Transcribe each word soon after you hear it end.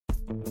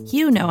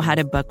You know how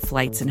to book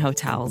flights and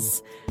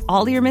hotels.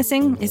 All you're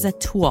missing is a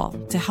tool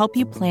to help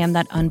you plan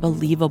that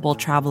unbelievable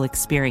travel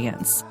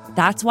experience.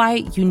 That's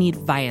why you need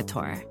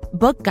Viator.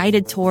 Book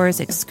guided tours,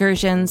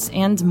 excursions,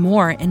 and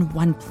more in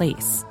one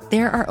place.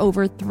 There are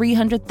over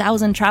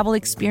 300,000 travel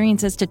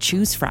experiences to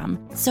choose from,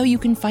 so you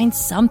can find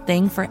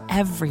something for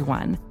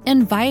everyone.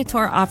 And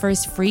Viator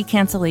offers free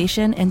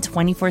cancellation and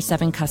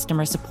 24/7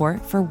 customer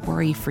support for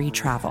worry-free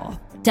travel.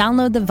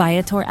 Download the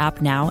Viator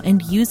app now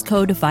and use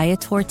code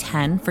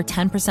Viator10 for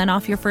 10%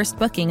 off your first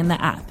booking in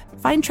the app.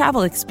 Find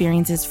travel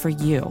experiences for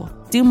you.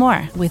 Do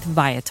more with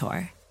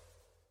Viator.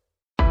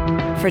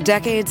 For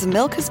decades,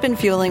 Milk has been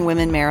fueling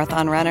women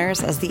marathon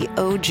runners as the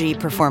OG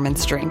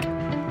performance drink.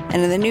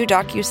 And in the new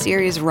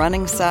docuseries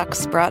Running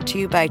Sucks, brought to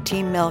you by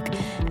Team Milk,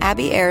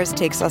 Abby Ayers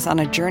takes us on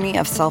a journey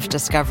of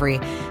self-discovery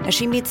as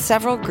she meets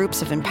several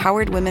groups of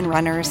empowered women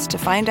runners to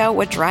find out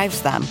what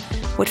drives them,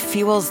 what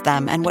fuels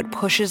them, and what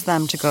pushes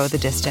them to go the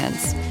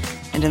distance.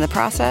 And in the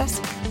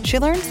process, she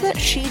learns that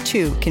she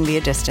too can be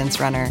a distance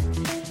runner.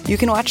 You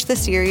can watch the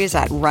series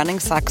at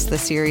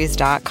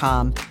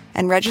runningsuckstheseries.com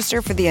and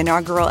register for the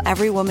inaugural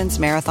Every Woman's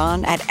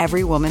Marathon at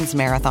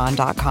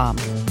everywomansmarathon.com.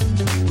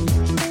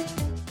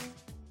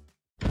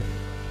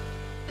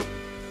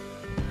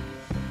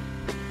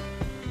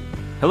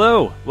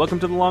 Hello, welcome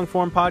to the Long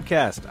Form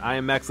Podcast. I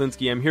am Max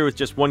Linsky. I'm here with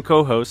just one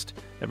co-host,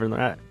 Evan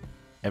Ratliff.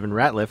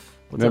 What's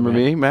Remember up,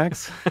 man? me,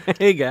 Max?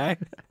 Hey, guy.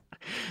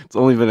 It's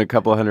only been a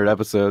couple hundred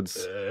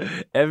episodes.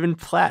 Evan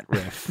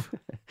Platriff.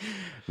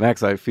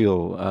 Max, I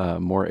feel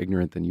more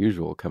ignorant than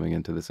usual coming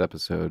into this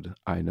episode.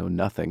 I know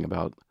nothing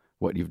about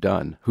what you've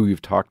done, who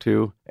you've talked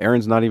to.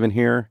 Aaron's not even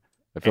here.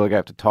 I feel like I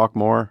have to talk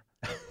more.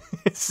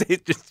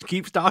 Just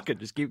keep talking.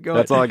 Just keep going.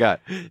 That's all I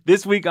got.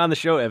 This week on the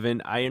show,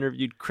 Evan, I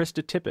interviewed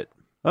Krista Tippett.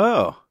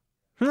 Oh.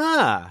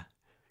 Krista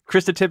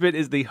Tippett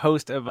is the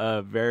host of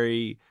a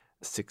very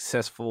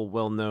successful,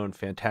 well-known,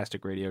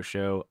 fantastic radio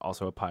show,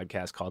 also a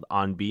podcast called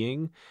On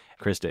Being.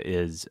 Krista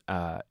is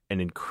an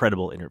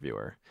incredible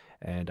interviewer.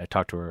 And I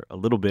talked to her a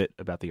little bit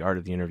about the art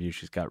of the interview.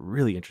 She's got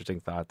really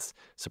interesting thoughts,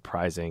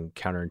 surprising,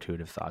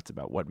 counterintuitive thoughts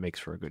about what makes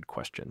for a good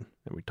question.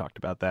 And we talked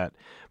about that.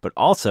 But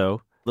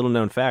also, little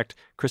known fact,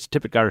 Krista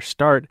Tippett got her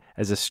start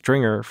as a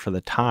stringer for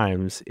the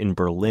Times in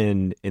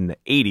Berlin in the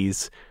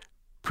 80s.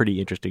 Pretty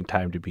interesting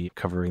time to be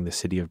covering the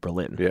city of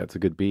Berlin. Yeah, it's a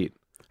good beat.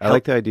 I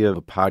like the idea of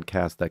a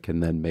podcast that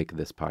can then make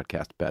this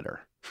podcast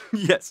better.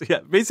 Yes, yeah.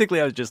 Basically,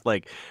 I was just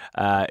like,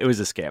 it was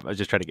a scam. I was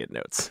just trying to get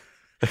notes.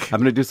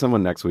 I'm going to do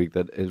someone next week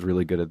that is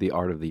really good at the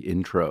art of the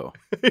intro.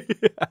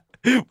 Yeah.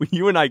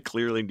 You and I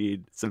clearly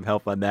need some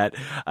help on that.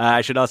 I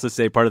should also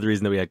say part of the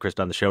reason that we had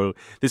Krista on the show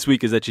this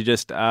week is that she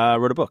just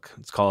wrote a book.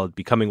 It's called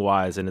Becoming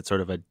Wise, and it's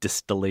sort of a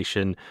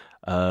distillation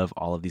of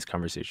all of these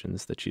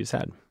conversations that she's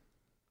had.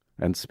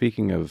 And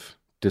speaking of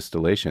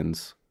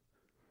distillations,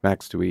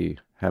 Max, do we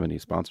have any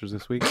sponsors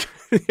this week?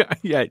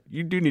 Yeah,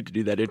 you do need to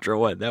do that intro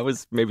one. That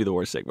was maybe the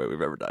worst segment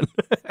we've ever done.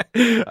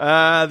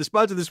 The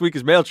sponsor this week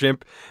is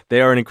MailChimp.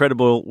 They are an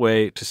incredible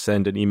way to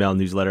send an email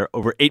newsletter.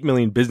 Over 8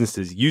 million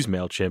businesses use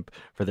MailChimp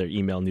for their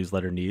email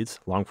newsletter needs.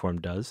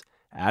 Longform does.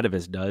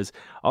 Atavist does.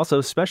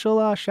 Also,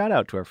 special shout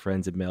out to our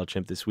friends at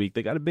MailChimp this week.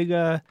 They got a big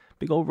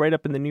old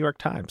write-up in the New York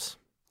Times.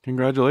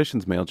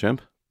 Congratulations, MailChimp.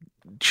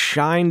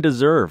 Shine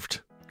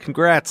deserved.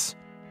 Congrats.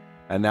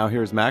 And now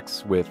here's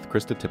Max with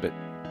Krista Tippett.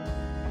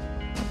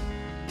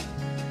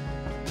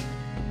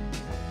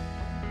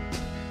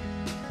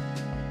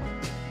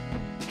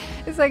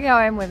 It's like how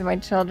I'm with my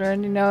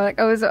children, you know, like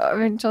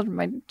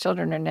my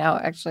children are now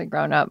actually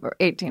grown up, or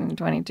 18 and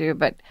 22,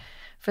 but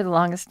for the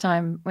longest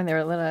time when they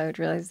were little, I would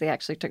realize they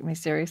actually took me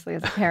seriously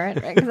as a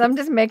parent, right? Because I'm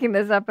just making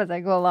this up as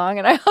I go along,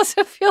 and I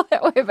also feel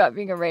that way about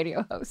being a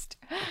radio host.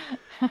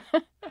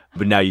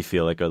 But now you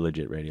feel like a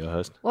legit radio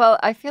host? Well,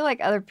 I feel like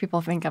other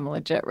people think I'm a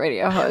legit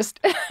radio host.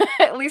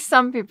 At least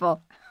some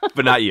people.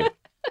 But not you.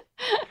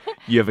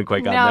 You haven't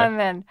quite gotten now there? And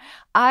then.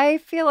 I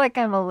feel like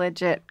I'm a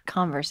legit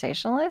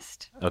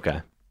conversationalist.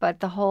 Okay. But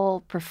the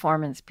whole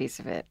performance piece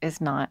of it is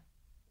not.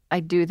 I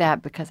do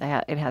that because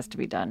it has to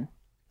be done.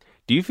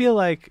 Do you feel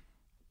like,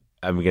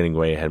 I'm getting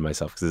way ahead of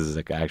myself because this is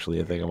like actually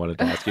a thing I wanted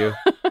to ask you,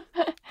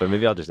 but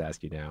maybe I'll just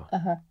ask you now.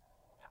 Uh-huh.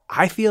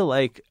 I feel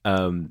like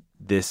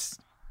this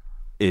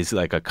is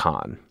like a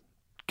con,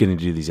 getting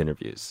to do these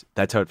interviews.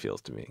 That's how it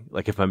feels to me.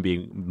 Like if I'm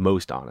being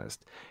most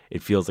honest,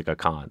 it feels like a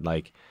con.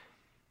 Like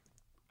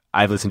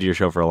I've listened to your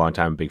show for a long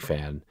time, I'm a big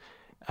fan.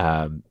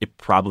 It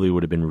probably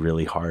would have been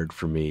really hard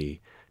for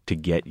me to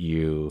get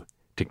you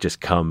to just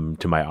come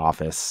to my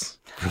office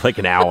for like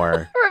an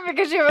hour.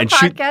 Because you have a and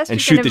podcast, and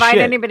you can invite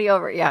shit. Anybody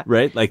over. Yeah.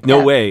 Right? Like,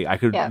 no way I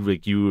could,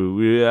 like,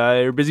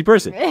 you're a busy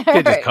person. You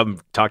can't just come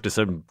talk to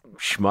some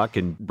schmuck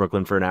in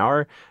Brooklyn for an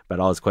hour about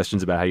all his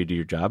questions about how you do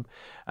your job.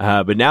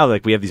 But now,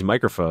 like, we have these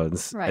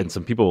microphones and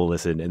some people will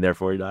listen, and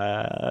therefore,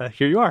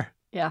 here you are.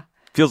 Yeah.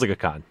 Feels like a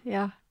con.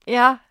 Yeah.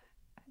 Yeah.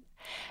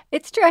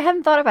 It's true. I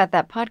hadn't thought about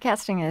that.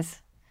 Podcasting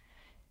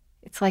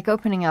it's like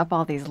opening up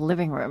all these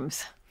living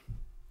rooms.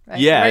 Right?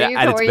 Yeah,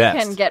 at its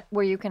best.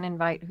 Where you can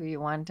invite who you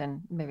want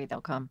and maybe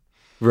they'll come.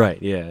 Right.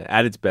 Yeah.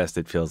 At its best,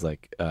 it feels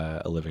like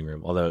a living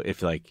room. Although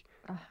if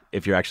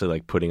you're actually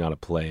like putting on a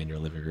play in your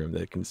living room,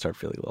 that can start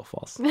feeling a little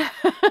false.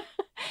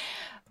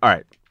 All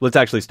right. Let's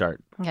actually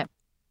start. Okay.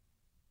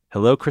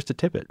 Hello, Krista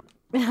Tippett.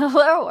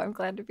 Hello. I'm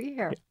glad to be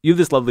here. You have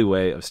this lovely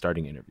way of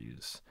starting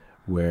interviews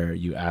where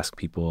you ask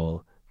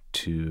people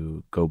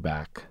to go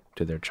back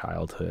to their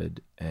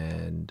childhood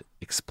and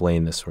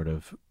explain the sort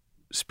of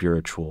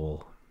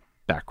spiritual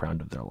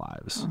background of their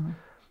lives. Mm-hmm.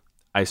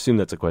 I assume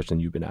that's a question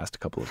you've been asked a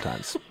couple of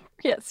times.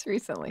 Yes,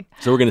 recently.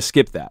 So we're going to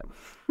skip that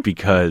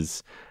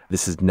because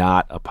this is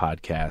not a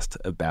podcast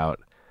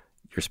about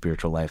your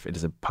spiritual life. It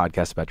is a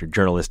podcast about your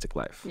journalistic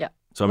life. Yeah.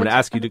 So I'm going to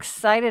ask you I'm to...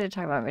 excited to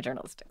talk about my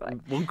journalistic life.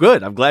 Well,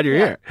 good. I'm glad you're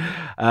here. So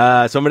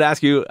I'm going to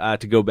ask you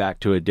to go back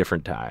to a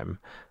different time,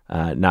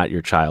 not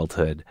your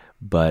childhood,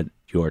 but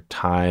your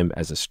time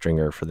as a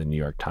stringer for the New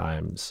York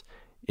Times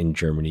in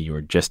Germany. You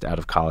were just out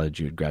of college.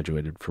 You had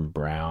graduated from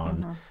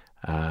Brown.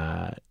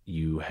 Mm-hmm.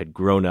 You had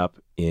grown up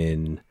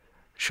in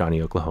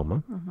Shawnee,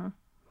 Oklahoma, Mm-hmm.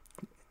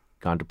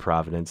 gone to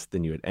Providence.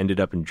 Then you had ended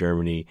up in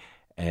Germany,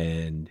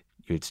 and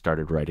you had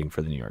started writing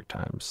for the New York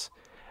Times.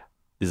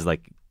 This is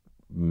like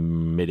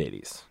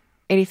mid-'80s.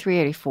 83,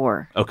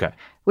 84. Okay.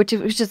 Which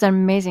was just an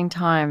amazing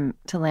time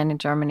to land in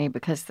Germany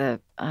because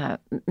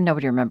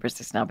nobody remembers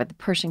this now, but the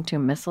Pershing II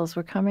missiles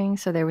were coming.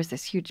 So there was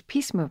this huge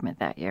peace movement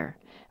that year.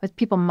 With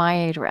people my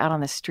age were out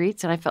on the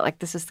streets, and I felt like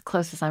this is the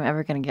closest I'm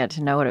ever going to get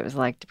to know what it was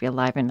like to be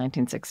alive in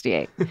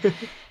 1968.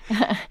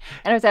 And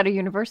I was at a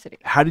university.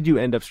 How did you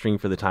end up stringing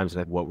for the Times,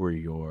 and what were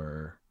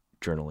your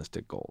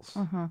journalistic goals?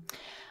 Mm-hmm.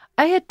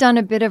 I had done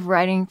a bit of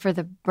writing for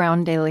the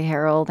Brown Daily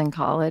Herald in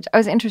college. I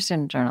was interested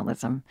in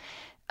journalism.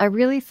 I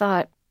really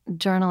thought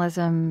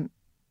journalism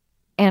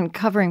and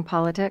covering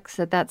politics,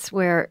 that's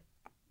where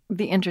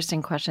the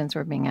interesting questions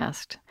were being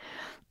asked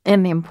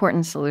and the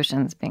important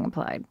solutions being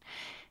applied.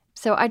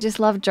 So I just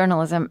loved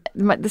journalism.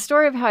 The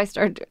story of how I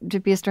started to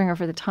be a stringer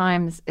for the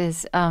Times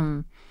is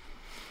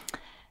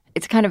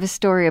it's kind of a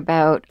story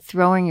about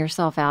throwing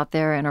yourself out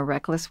there in a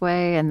reckless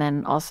way and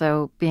then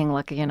also being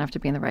lucky enough to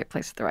be in the right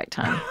place at the right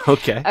time.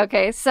 Okay.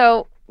 Okay,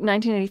 so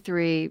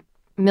 1983,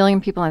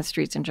 million people on the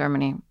streets in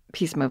Germany,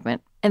 peace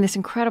movement, and this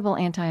incredible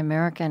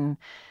anti-American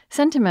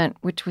sentiment,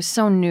 which was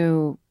so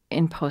new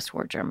in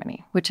post-war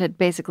Germany, which had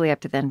basically up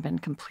to then been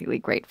completely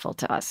grateful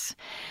to us.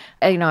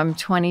 I'm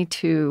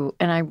 22,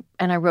 and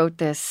I wrote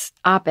this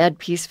op-ed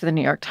piece for the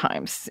New York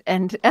Times.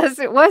 And as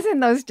it was in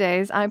those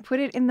days, I put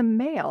it in the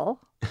mail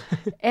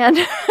and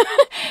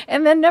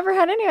and then never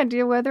had any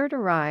idea whether it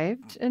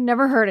arrived and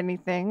never heard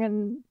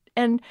anything.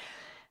 And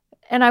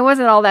I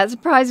wasn't all that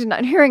surprised in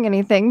not hearing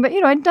anything, but,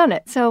 I'd done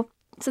it. So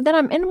then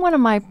I'm in one of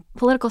my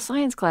political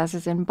science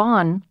classes in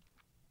Bonn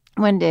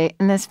one day,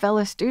 and this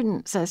fellow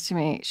student says to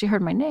me, she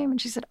heard my name,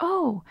 and she said,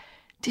 "Oh,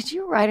 did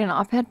you write an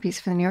op-ed piece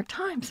for the New York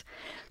Times?"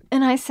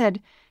 And I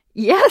said,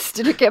 "Yes."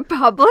 Did it get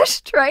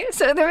published? Right?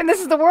 So this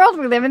is the world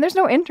we live in. There's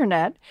no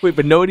internet. Wait,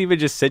 but no one even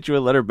just sent you a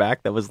letter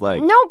back that was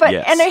like, no, but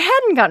yes. And it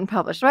hadn't gotten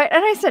published, right?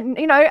 And I said,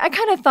 I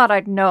kind of thought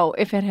I'd know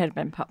if it had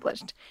been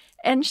published.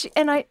 And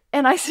I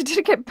said, "Did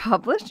it get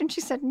published?" And she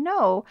said,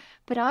 "No,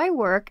 but I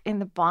work in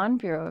the Bonn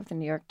bureau of the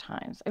New York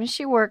Times." I mean,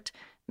 she worked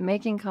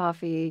making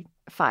coffee,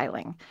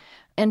 filing.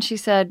 And she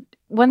said,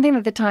 one thing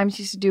that the Times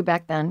used to do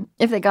back then,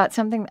 if they got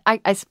something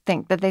I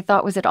think that they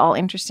thought was at all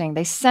interesting,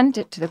 they sent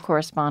it to the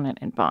correspondent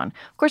in Bonn.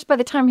 Of course, by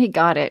the time he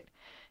got it,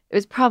 it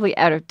was probably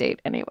out of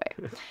date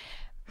anyway.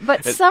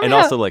 But somehow... And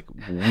also like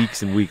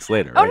weeks and weeks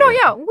later. Oh, right? no,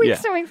 yeah,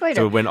 weeks and weeks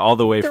later. So it went all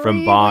the way 3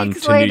 from Bonn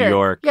weeks to later. New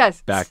York,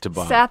 yes, back to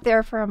Bonn. Sat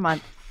there for a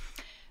month.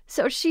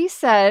 So she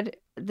said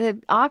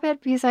the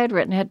op-ed piece I had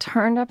written had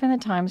turned up in the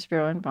Times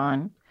Bureau in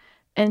Bonn,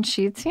 and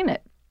she had seen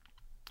it.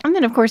 And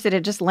then, of course, it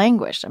had just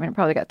languished. I mean, it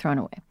probably got thrown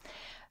away.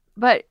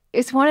 But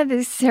it's one of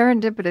these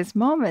serendipitous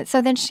moments.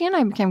 So then she and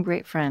I became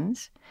great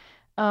friends.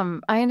 I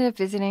ended up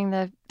visiting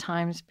the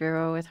Times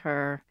Bureau with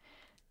her.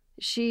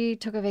 She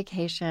took a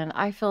vacation.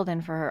 I filled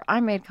in for her.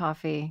 I made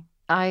coffee.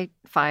 I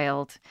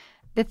filed.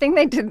 The thing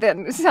they did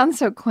then, it sounds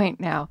so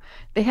quaint now,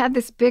 they had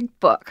this big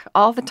book.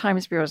 All the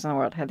Times bureaus in the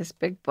world had this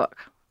big book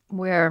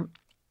where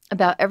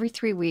about every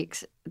 3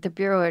 weeks, the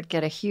Bureau would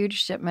get a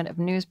huge shipment of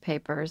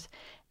newspapers,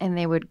 and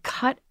they would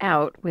cut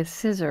out with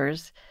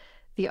scissors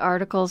the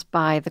articles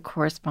by the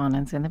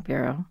correspondents in the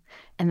Bureau,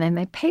 and then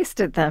they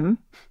pasted them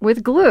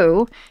with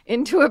glue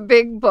into a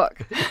big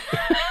book.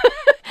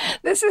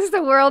 This is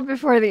the world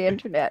before the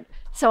internet.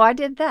 So I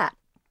did that.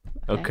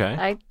 Okay.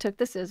 I took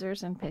the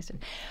scissors and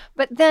pasted.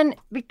 But then,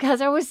 because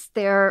I was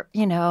there,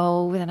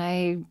 then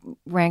I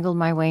wrangled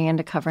my way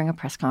into covering a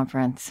press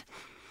conference,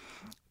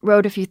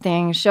 wrote a few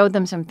things, showed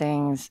them some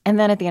things. And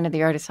then at the end of the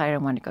year, I decided I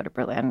wanted to go to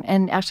Berlin.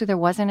 And actually, there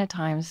wasn't a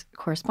Times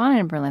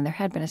correspondent in Berlin. There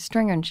had been a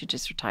stringer, and she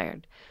just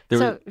retired.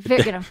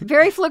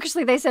 Very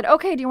flukishly, they said,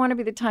 "Okay, do you want to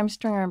be the Times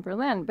stringer in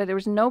Berlin?" But there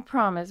was no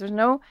promise. There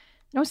was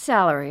no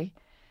salary,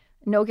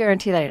 no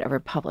guarantee that I'd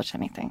ever publish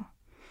anything.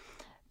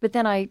 But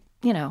then I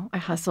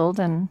hustled,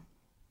 and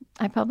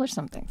I published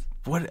some things.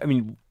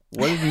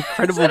 What an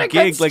incredible Isn't that a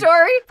gig. good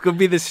story? It's going to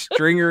be the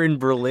stringer in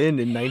Berlin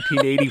in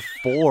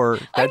 1984.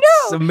 That's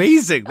know.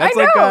 amazing. That's I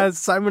like know. a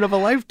assignment of a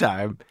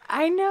lifetime.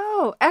 I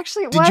know.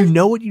 Actually, it Did was. you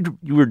know what you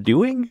were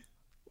doing?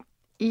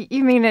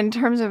 You mean in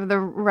terms of the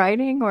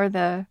writing or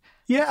the?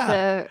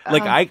 Yeah.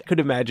 I could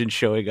imagine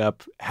showing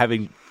up,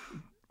 having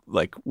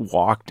like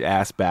walked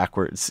ass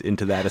backwards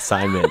into that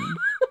assignment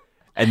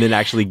and then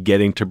actually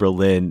getting to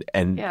Berlin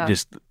and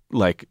just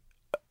like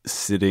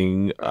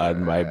sitting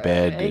on my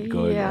bed and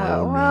going,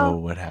 no,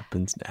 what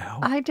happens now?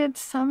 I did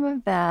some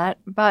of that,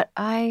 but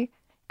I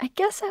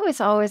guess I was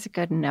always a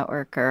good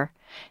networker.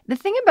 The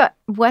thing about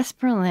West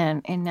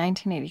Berlin in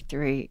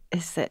 1983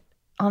 is that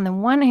on the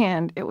one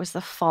hand, it was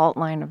the fault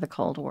line of the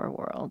Cold War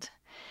world.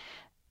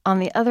 On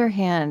the other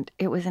hand,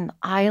 it was an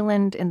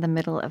island in the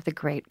middle of the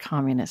Great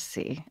Communist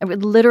Sea. It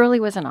literally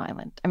was an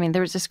island. I mean,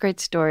 there was this great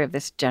story of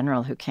this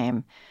general who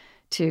came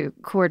to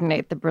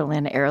coordinate the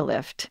Berlin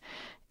airlift.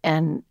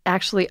 And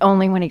actually,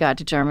 only when he got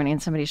to Germany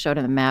and somebody showed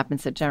him the map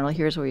and said, General,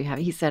 here's what you have.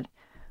 He said,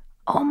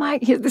 oh my,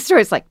 the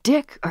story's like,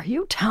 Dick, are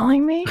you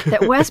telling me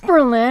that West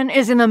Berlin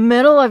is in the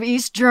middle of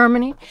East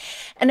Germany?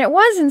 And it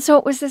was. And so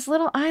it was this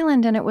little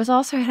island. And it was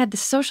also, it had the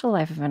social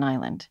life of an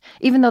island,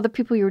 even though the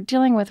people you were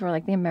dealing with were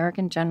like the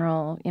American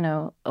general,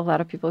 a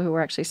lot of people who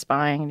were actually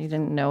spying and you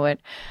didn't know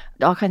it,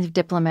 all kinds of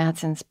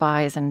diplomats and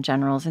spies and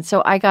generals. And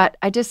so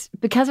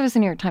because I was the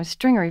New York Times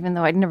stringer, even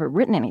though I'd never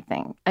written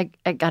anything, I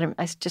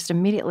just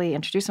immediately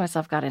introduced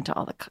myself, got into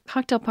all the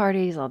cocktail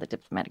parties, all the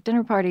diplomatic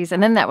dinner parties.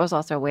 And then that was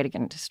also a way to get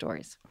into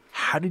stories.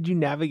 How did you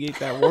navigate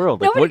that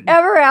world? Nobody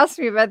ever asked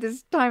me about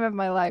this time of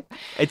my life.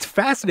 It's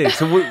fascinating.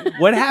 So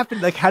what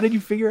happened? Like, how did you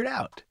figure it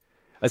out?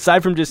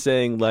 Aside from just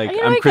saying, like,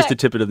 I'm Krista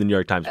Tippett of the New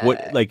York Times.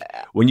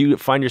 When you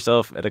find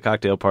yourself at a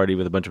cocktail party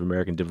with a bunch of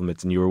American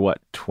diplomats and you were what,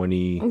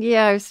 20?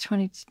 Yeah, I was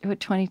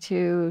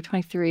 22,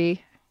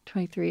 23,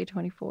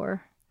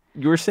 24.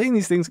 You were saying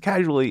these things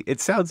casually.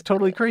 It sounds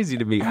totally crazy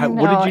to me.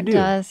 What did you do?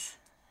 It does.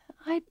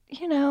 I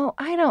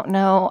don't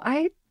know.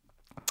 I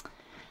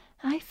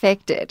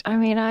faked it. I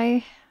mean,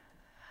 I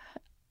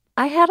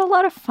had a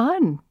lot of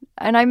fun.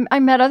 And I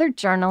met other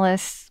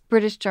journalists,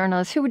 British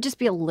journalists, who would just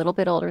be a little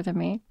bit older than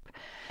me.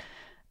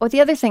 Well,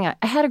 the other thing, I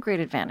had a great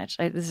advantage.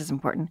 This is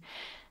important.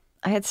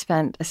 I had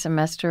spent a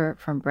semester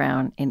from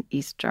Brown in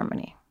East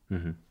Germany,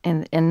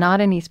 and not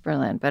in East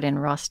Berlin, but in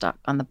Rostock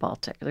on the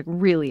Baltic, like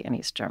really in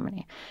East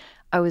Germany.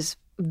 I was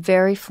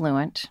very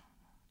fluent,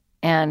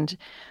 and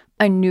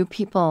I knew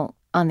people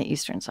on the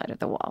eastern side of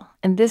the wall.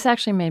 And this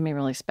actually made me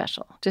really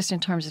special, just in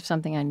terms of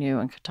something I knew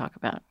and could talk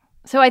about.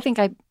 So I think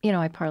I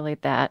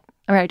parlayed that,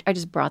 or I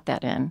just brought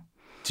that in.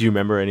 Do you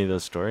remember any of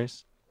those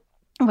stories?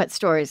 What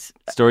stories?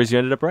 Stories you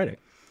ended up writing.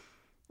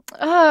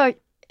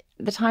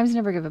 The Times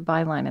never gave a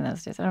byline in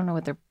those days. I don't know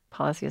what their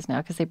policy is now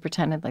because they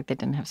pretended like they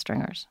didn't have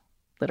stringers,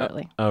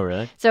 literally. Oh,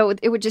 really? So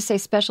it would just say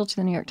special to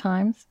the New York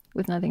Times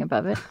with nothing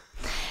above it.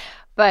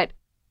 But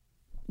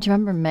do you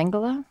remember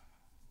Mengele,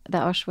 the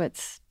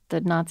Auschwitz,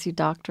 the Nazi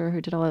doctor who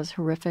did all those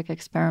horrific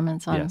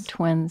experiments on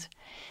twins?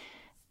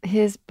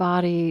 His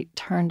body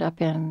turned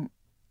up in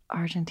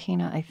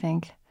Argentina, I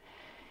think.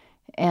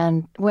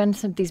 And when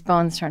these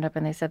bones turned up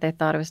and they said they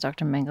thought it was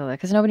Dr. Mengele,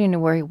 because nobody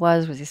knew where he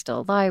was. Was he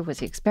still alive? Was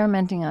he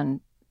experimenting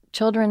on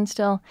children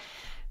still?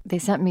 They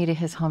sent me to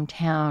his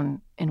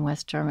hometown in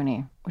West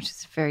Germany, which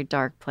is a very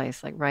dark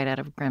place, like right out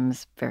of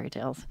Grimm's fairy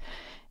tales.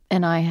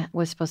 And I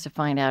was supposed to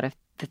find out if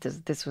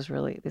these were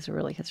really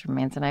his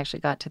remains. And I actually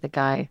got to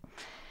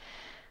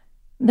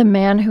the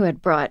man who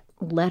had brought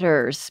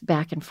letters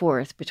back and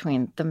forth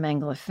between the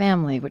Mengele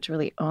family, which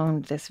really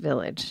owned this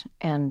village,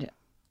 and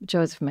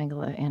Joseph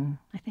Mengele in,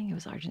 I think it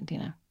was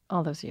Argentina,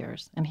 all those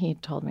years. And he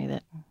told me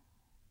that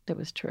it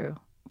was true.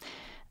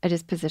 I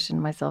just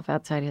positioned myself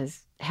outside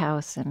his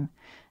house.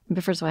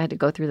 But first of all, I had to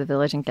go through the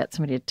village and get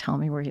somebody to tell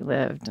me where he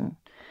lived. And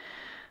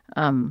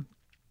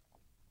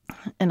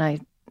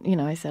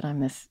I said,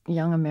 I'm this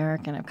young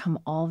American. I've come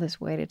all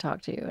this way to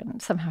talk to you.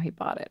 And somehow he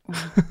bought it.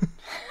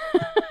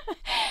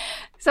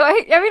 So,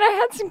 I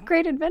had some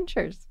great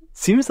adventures.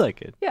 Seems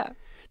like it. Yeah.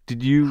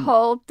 Did you?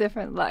 Whole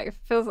different life.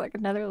 Feels like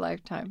another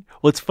lifetime.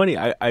 Well, it's funny.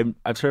 I'm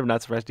sort of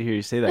not surprised to hear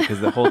you say that because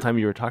the whole time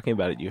you were talking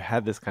about it, you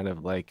had this kind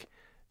of like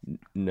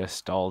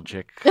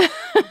nostalgic,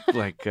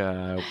 like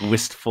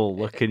wistful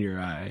look in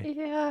your eye.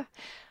 Yeah.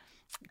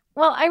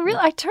 Well,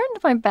 I turned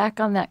my back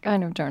on that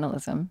kind of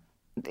journalism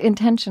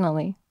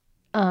intentionally.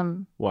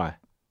 Why?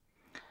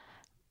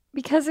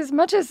 Because as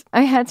much as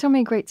I had so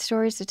many great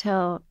stories to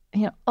tell,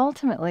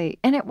 ultimately,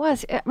 and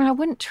I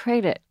wouldn't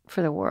trade it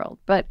for the world,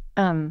 but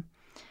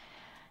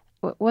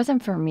it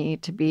wasn't for me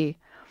to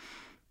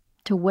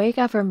wake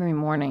up every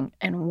morning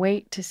and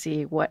wait to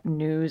see what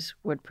news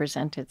would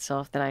present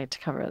itself that I had to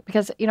cover.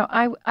 Because,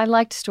 I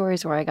liked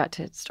stories where I got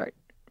to start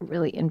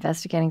really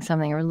investigating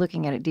something or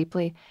looking at it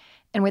deeply.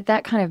 And with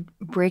that kind of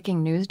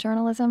breaking news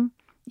journalism,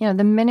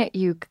 the minute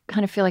you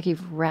kind of feel like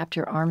you've wrapped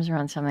your arms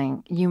around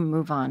something, you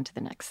move on to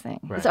the next thing.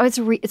 Right. So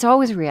it's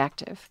always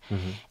reactive,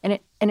 and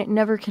it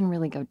never can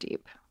really go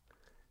deep.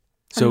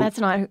 So and that's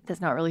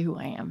not really who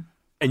I am.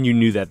 And you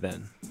knew that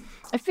then?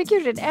 I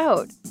figured it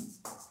out.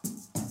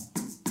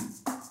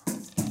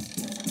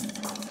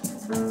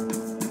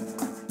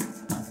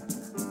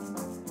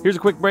 Here's a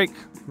quick break.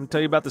 I'm going to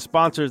tell you about the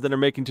sponsors that are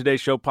making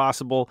today's show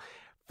possible.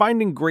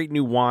 Finding great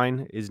new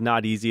wine is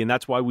not easy, and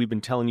that's why we've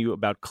been telling you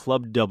about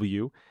Club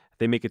W.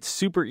 They make it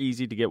super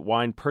easy to get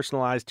wine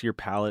personalized to your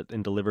palate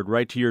and delivered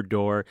right to your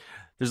door.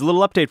 There's a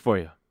little update for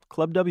you.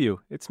 Club W,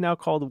 it's now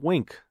called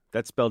Winc.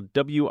 That's spelled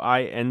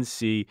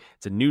W-I-N-C.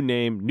 It's a new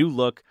name, new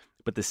look,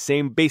 but the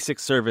same basic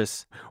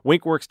service.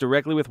 Winc works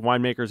directly with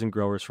winemakers and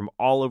growers from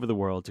all over the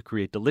world to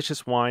create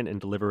delicious wine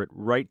and deliver it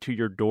right to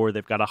your door.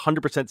 They've got a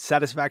 100%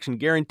 satisfaction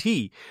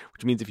guarantee,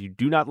 which means if you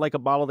do not like a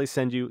bottle they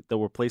send you,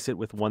 they'll replace it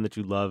with one that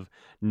you love.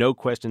 No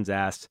questions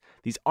asked.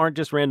 These aren't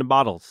just random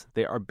bottles.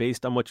 They are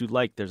based on what you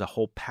like. There's a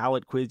whole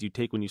palate quiz you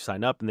take when you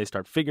sign up, and they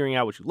start figuring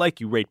out what you like.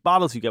 You rate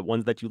bottles. You get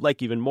ones that you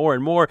like even more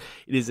and more.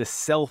 It is a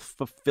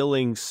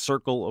self-fulfilling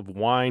circle of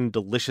wine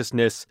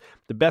deliciousness.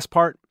 The best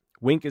part?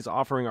 Winc is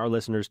offering our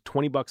listeners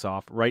 $20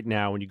 off right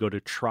now when you go to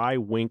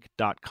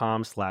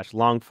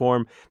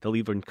trywinc.com/longform. They'll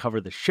even cover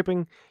the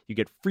shipping. You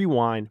get free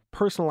wine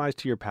personalized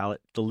to your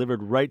palate,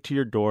 delivered right to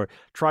your door.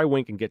 Try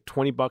Winc and get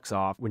 $20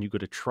 off when you go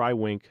to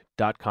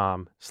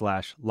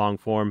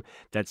trywinc.com/longform.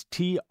 That's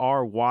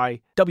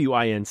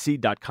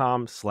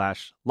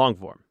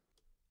trywinc.com/longform.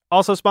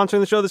 Also sponsoring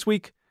the show this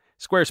week,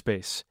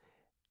 Squarespace.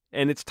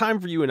 And it's time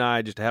for you and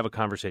I just to have a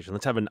conversation.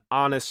 Let's have an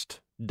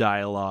honest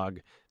dialogue.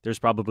 There's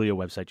probably a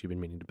website you've been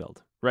meaning to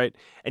build, right?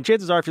 And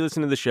chances are, if you're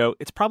listening to the show,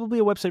 it's probably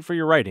a website for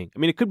your writing. I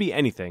mean, it could be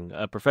anything,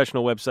 a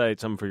professional website,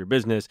 something for your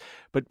business,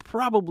 but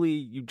probably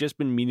you've just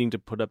been meaning to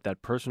put up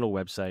that personal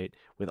website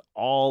with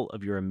all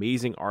of your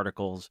amazing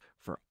articles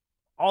for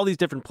all these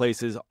different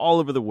places all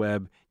over the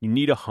web. You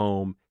need a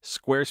home.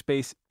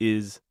 Squarespace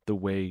is the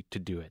way to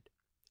do it.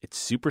 It's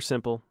super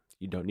simple.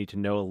 You don't need to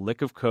know a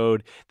lick of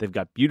code. They've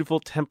got beautiful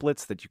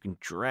templates that you can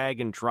drag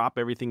and drop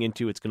everything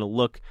into. It's going to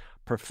look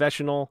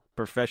professional,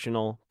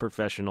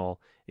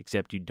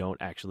 except you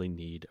don't actually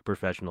need a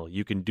professional.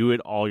 You can do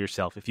it all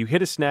yourself. If you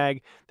hit a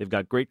snag, they've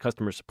got great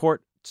customer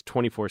support. It's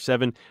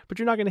 24/7, but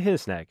you're not going to hit a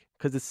snag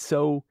because it's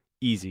so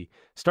easy.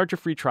 Start your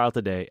free trial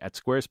today at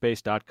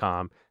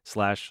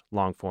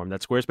squarespace.com/longform.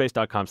 That's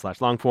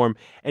squarespace.com/longform.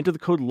 Enter the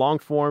code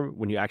longform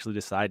when you actually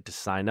decide to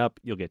sign up.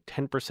 You'll get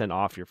 10%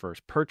 off your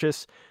first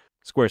purchase.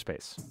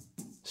 Squarespace.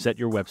 Set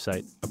your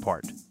website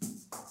apart.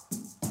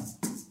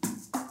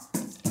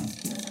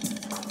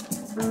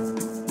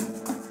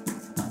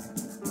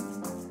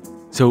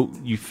 So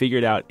you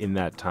figured out in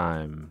that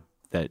time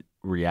that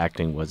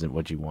reacting wasn't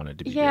what you wanted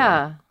to be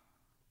doing.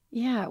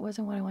 Yeah, it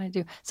wasn't what I wanted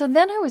to do. So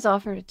then I was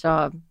offered a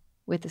job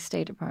with the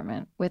State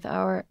Department, with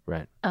our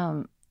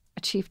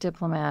chief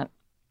diplomat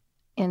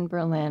in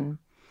Berlin,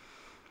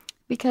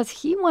 because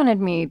he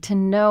wanted me to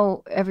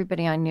know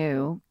everybody I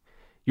knew.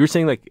 You were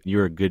saying like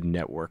you're a good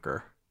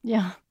networker.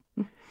 Yeah.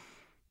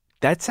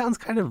 That sounds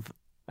kind of,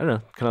 I don't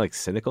know, kind of like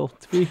cynical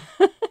to me.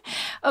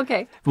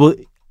 Okay. Well,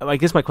 I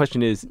guess my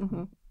question is,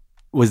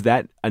 was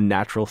that a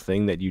natural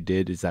thing that you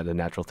did? Is that a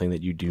natural thing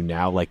that you do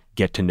now, like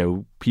get to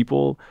know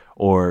people?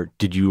 Or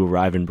did you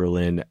arrive in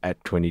Berlin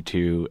at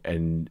 22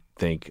 and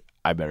think,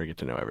 I better get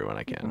to know everyone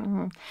I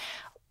can?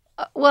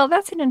 Well,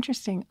 that's an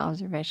interesting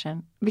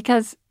observation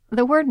because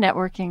the word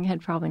networking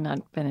had probably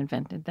not been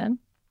invented then.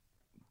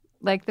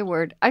 Like the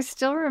word, I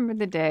still remember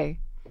the day.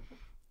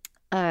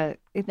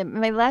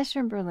 My last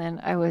year in Berlin,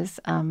 I was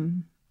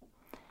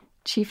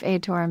chief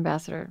aide to our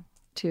ambassador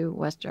to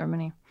West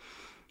Germany.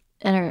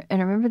 And I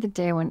remember the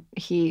day when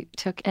he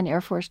took an Air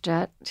Force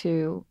jet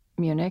to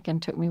Munich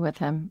and took me with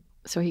him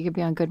so he could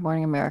be on Good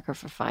Morning America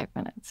for 5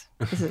 minutes.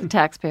 This is a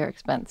taxpayer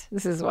expense.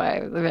 This is why I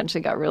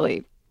eventually got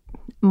really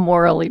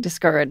morally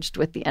discouraged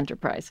with the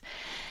enterprise.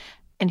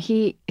 And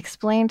he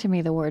explained to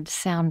me the word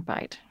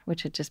soundbite,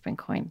 which had just been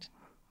coined.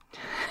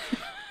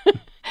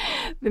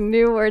 The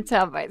new word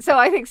soundbite. So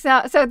I think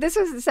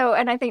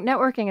and I think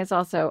networking is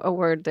also a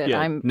word that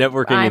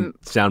networking and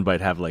soundbite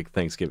have like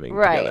Thanksgiving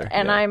together.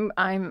 And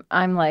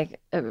I'm like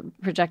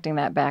projecting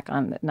that back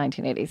on the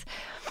 1980s.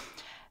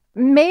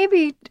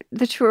 Maybe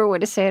the truer way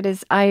to say it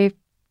is I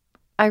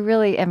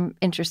really am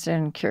interested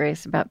and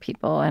curious about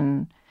people,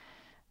 and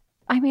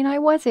I mean I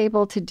was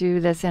able to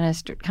do this in a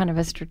kind of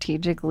a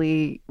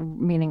strategically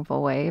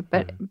meaningful way,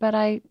 but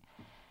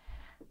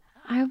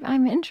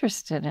I'm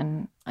interested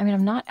in, I mean,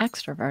 I'm not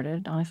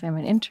extroverted. Honestly, I'm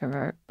an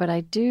introvert, but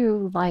I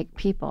do like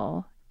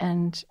people.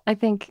 And I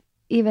think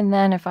even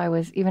then, if I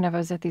was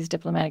at these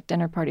diplomatic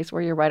dinner parties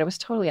where you're right, I was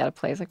totally out of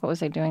place. Like, what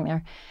was I doing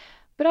there?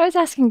 But I was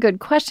asking good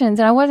questions,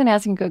 and I wasn't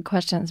asking good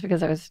questions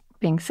because I was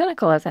being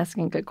cynical. I was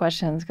asking good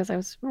questions because I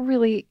was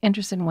really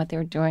interested in what they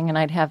were doing, and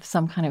I'd have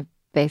some kind of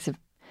base of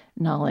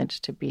knowledge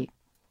to be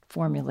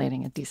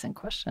formulating a decent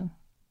question,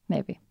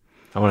 maybe.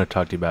 I want to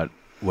talk to you about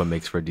what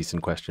makes for a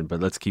decent question, but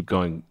let's keep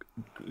going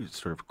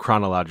sort of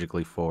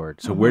chronologically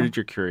forward. So where did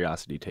your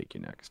curiosity take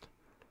you next?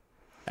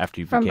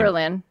 From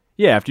Berlin.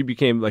 Yeah, after you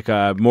became like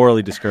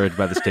morally discouraged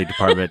by the State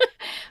Department.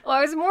 Well,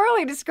 I was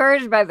morally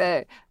discouraged by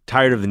the...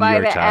 Tired of the New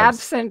York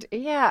Times.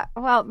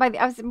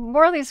 I was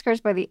morally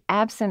discouraged by the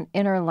absent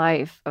inner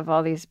life of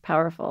all these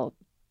powerful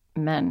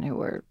men who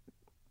were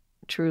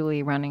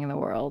truly running the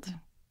world.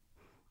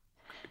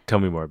 Tell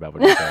me more about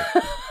what you say.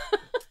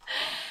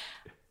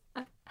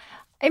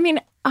 I mean,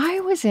 I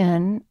was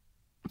in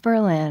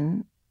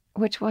Berlin,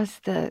 which was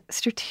the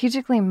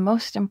strategically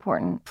most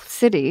important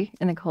city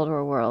in the Cold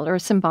War world, or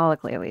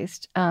symbolically at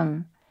least.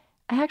 I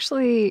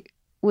actually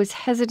was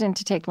hesitant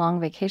to take long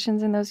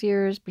vacations in those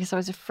years because I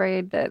was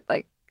afraid that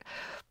like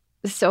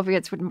the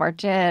Soviets would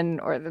march in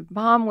or the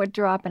bomb would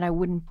drop and I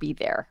wouldn't be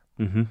there.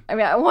 Mm-hmm. I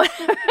mean,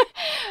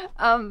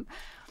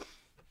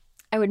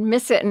 I would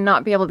miss it and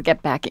not be able to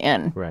get back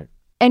in. Right.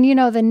 And, you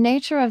know, the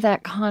nature of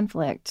that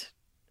conflict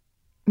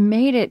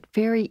made it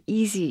very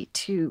easy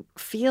to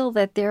feel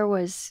that there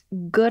was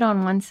good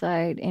on one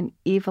side and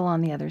evil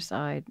on the other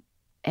side,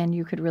 and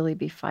you could really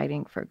be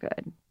fighting for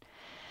good.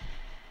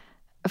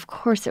 Of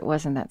course, it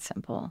wasn't that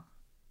simple,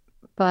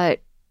 but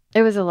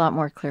it was a lot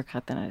more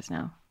clear-cut than it is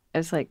now. It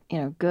was like, you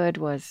know, good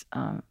was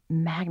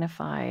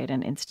magnified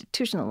and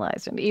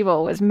institutionalized, and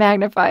evil was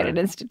magnified and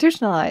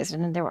institutionalized,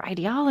 and there were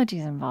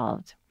ideologies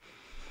involved.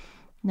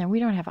 Now, we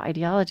don't have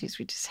ideologies.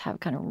 We just have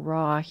kind of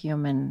raw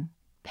human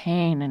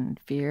pain and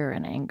fear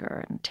and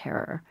anger and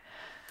terror.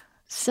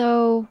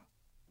 So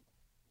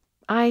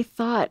I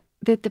thought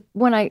that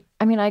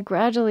I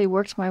gradually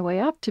worked my way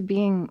up to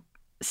being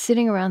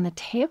sitting around the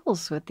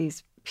tables with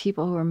these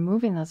people who were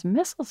moving those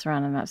missiles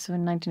around the map. So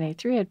in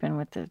 1983, I'd been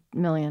with the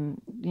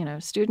million,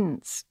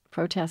 students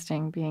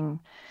protesting,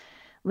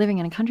 living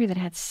in a country that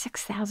had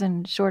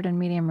 6,000 short and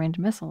medium range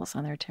missiles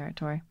on their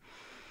territory.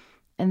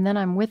 And then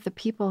I'm with the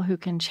people who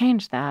can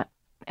change that.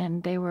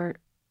 And they were,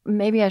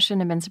 maybe I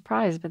shouldn't have been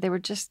surprised, but they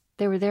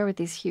were there with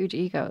these huge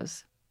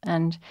egos.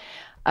 And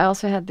I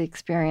also had the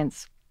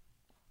experience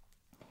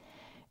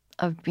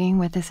of being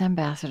with this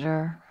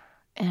ambassador,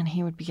 and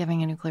he would be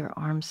giving a nuclear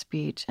arms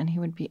speech, and he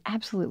would be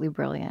absolutely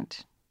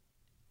brilliant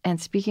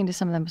and speaking to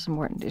some of the most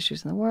important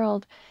issues in the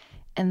world.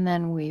 And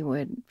then we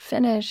would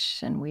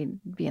finish, and we'd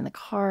be in the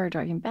car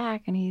driving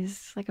back, and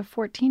he's like a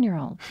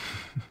 14-year-old.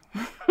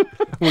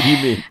 What do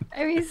you mean?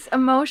 I mean, he's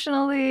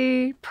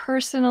emotionally,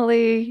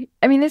 personally.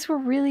 I mean, these were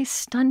really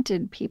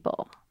stunted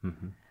people.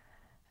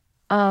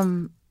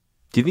 Mm-hmm.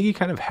 Do you think you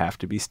kind of have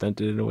to be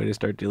stunted in a way to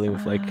start dealing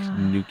with like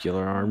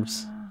nuclear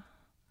arms?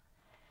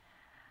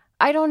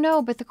 I don't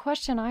know, but the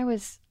question I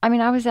was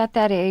at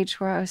that age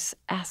where I was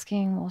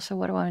asking, well, so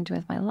what do I want to do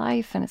with my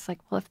life? And it's like,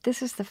 well, if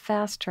this is the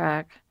fast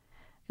track,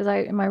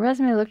 because my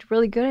resume looked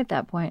really good at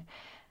that point.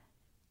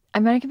 I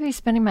mean, I could be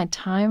spending my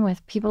time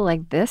with people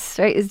like this,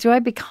 right? Do I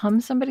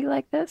become somebody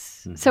like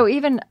this? Mm-hmm. So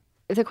even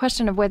the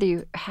question of whether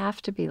you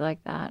have to be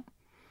like that,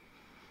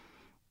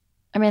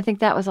 I mean, I think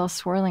that was all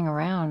swirling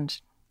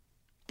around.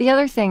 The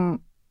other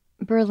thing,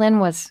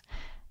 Berlin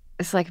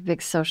it's like a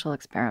big social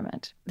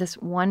experiment. This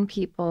one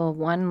people,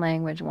 one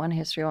language, one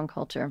history, one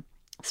culture,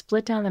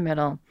 split down the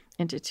middle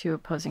into two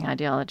opposing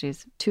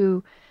ideologies,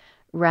 two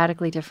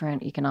radically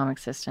different economic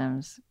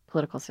systems,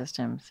 political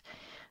systems.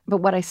 But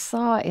what I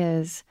saw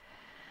is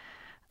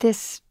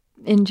this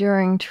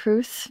enduring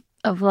truth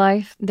of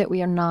life that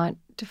we are not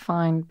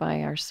defined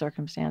by our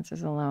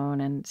circumstances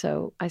alone. And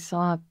so I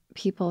saw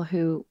people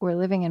who were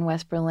living in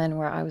West Berlin,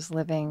 where I was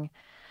living,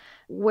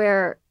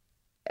 where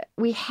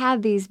we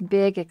had these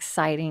big,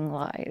 exciting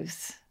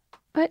lives,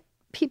 but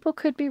people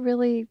could be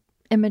really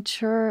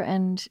immature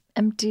and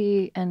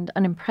empty and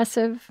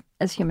unimpressive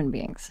as human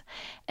beings.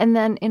 And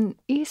then in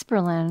East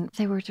Berlin,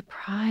 they were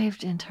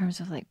deprived in terms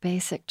of like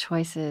basic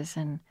choices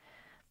and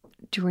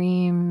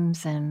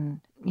dreams and,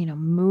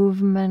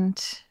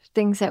 movement,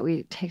 things that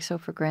we take so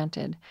for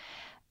granted.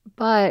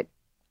 But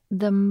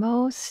the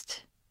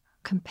most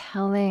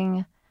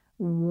compelling,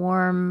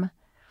 warm,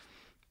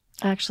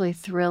 actually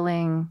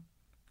thrilling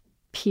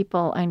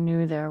people I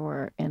knew there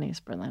were in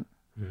East Berlin.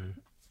 Mm-hmm.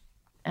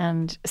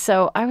 And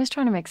so I was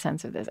trying to make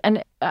sense of this.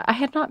 And I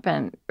had not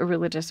been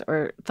religious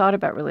or thought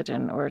about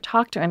religion or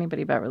talked to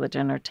anybody about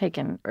religion or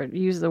taken or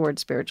used the word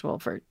spiritual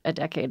for a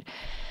decade.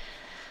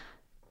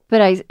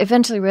 But I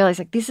eventually realized,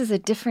 like, this is a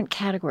different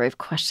category of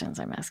questions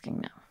I'm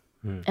asking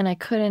now. Mm. And I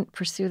couldn't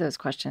pursue those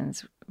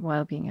questions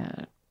while being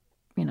a,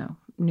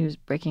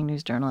 breaking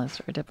news journalist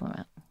or a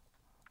diplomat.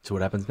 So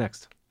what happens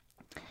next?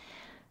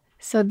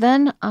 So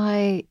then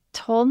I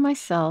told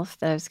myself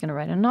that I was going to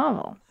write a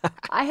novel.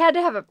 I had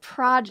to have a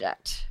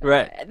project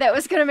that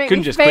was going to make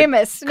me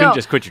famous. Couldn't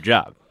just quit your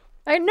job.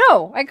 I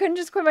know. I couldn't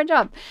just quit my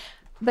job.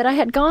 But I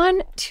had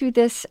gone to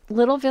this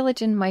little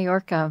village in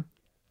Mallorca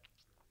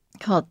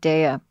called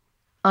Dea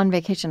on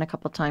vacation a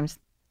couple times.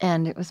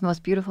 And it was the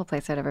most beautiful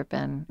place I'd ever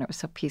been. It was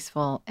so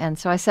peaceful. And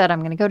so I said, I'm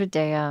going to go to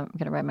Dea. I'm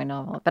going to write my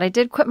novel. But I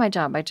did quit my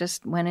job. I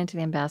just went into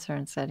the ambassador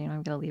and said, I'm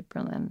going to leave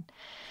Berlin.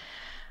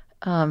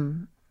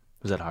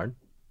 Was that hard?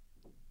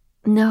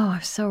 No, I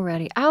was so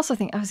ready. I also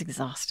think I was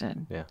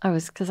exhausted. Yeah.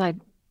 Because I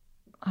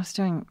was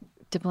doing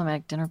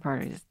diplomatic dinner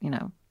parties,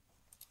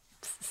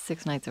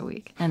 6 nights a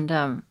week.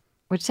 And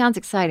which sounds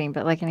exciting,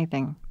 but like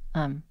anything.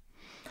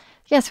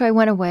 So I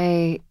went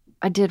away.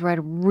 I did write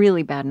a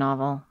really bad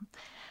novel.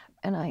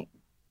 And I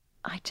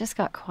just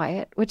got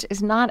quiet, which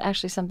is not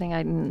actually something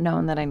I'd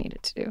known that I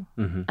needed to do.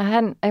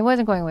 Mm-hmm. I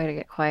wasn't going away to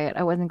get quiet.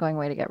 I wasn't going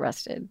away to get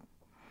rested.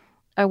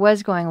 I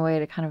was going away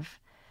to kind of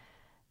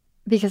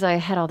because I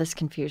had all this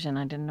confusion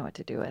I didn't know what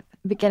to do with.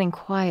 But getting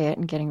quiet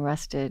and getting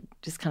rested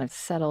just kind of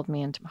settled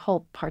me into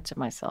whole parts of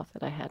myself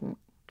that I hadn't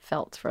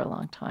felt for a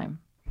long time.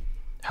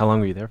 How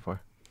long were you there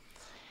for?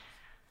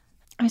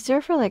 I was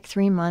there for like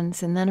 3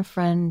 months, and then a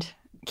friend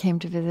came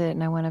to visit,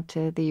 and I went up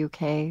to the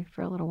UK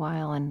for a little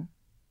while, and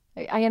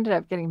I ended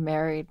up getting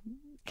married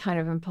kind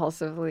of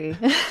impulsively.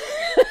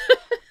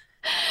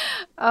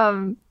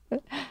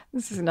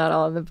 This is not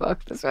all in the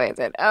book, this way is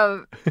it.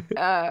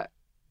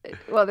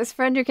 Well, this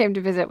friend who came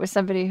to visit was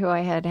somebody who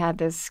I had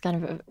this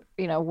kind of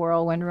a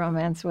whirlwind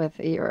romance with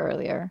a year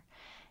earlier.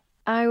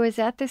 I was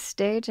at this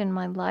stage in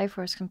my life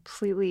where I was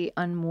completely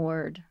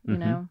unmoored, you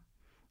know.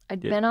 I'd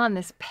been on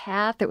this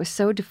path that was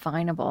so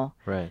definable.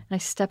 Right. And I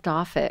stepped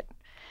off it.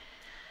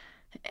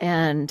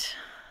 And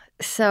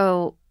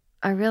so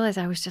I realized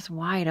I was just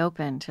wide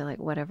open to like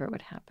whatever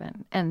would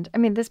happen. And I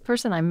mean, this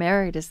person I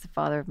married is the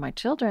father of my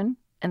children.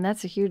 And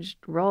that's a huge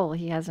role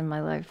he has in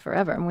my life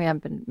forever. And we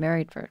haven't been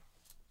married for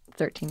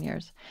 13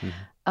 years.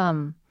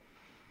 And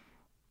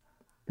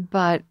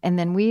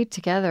then we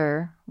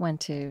together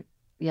went to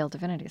Yale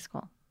Divinity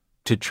School.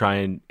 To try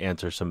and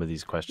answer some of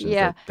these questions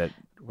that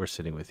were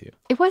sitting with you.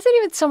 It wasn't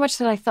even so much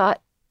that I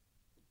thought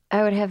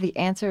I would have the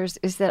answers,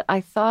 is that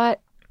I thought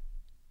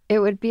it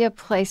would be a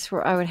place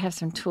where I would have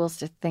some tools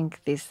to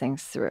think these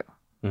things through.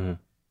 Mm-hmm.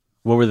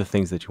 What were the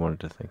things that you wanted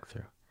to think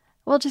through?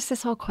 Well, just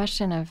this whole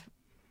question of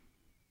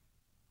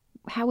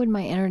how would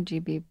my energy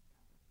be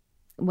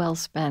well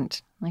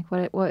spent? Like,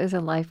 what is a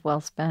life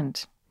well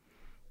spent?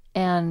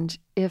 And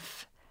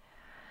this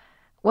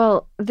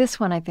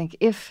one, I think,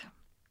 if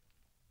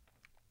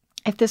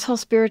this whole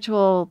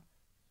spiritual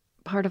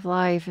part of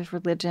life, if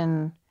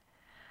religion,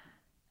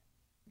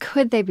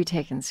 could they be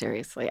taken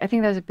seriously? I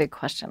think that was a big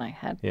question I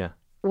had. Yeah.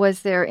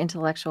 Was there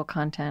intellectual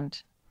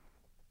content?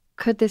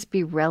 Could this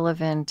be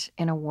relevant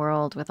in a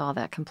world with all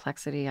that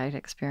complexity I'd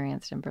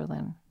experienced in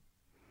Berlin?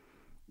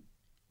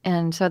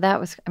 And so that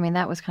was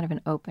kind of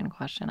an open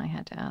question I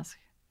had to ask.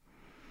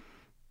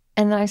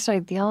 And then I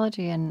studied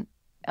theology and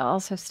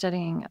also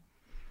studying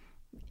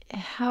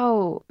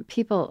how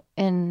people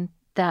in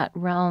that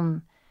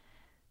realm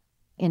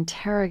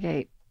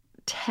interrogate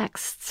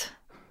texts,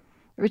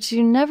 which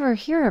you never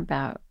hear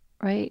about,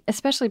 right?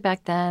 Especially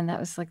back then, that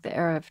was like the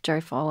era of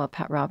Jerry Falwell,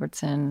 Pat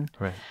Robertson.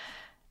 Right.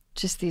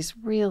 Just these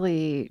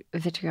really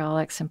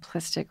vitriolic,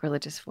 simplistic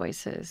religious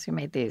voices who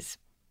made these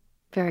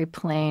very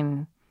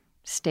plain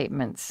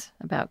statements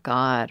about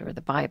God or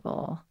the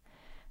Bible.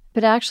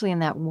 But actually in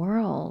that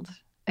world,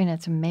 and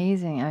it's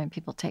amazing. I mean,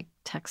 people take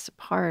texts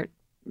apart.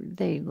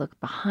 They look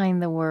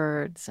behind the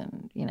words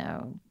and,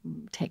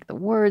 take the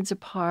words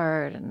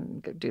apart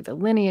and do the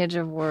lineage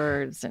of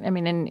words. And I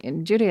mean,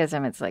 in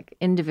Judaism, it's like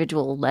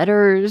individual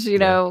letters, you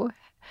know.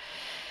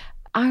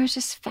 I was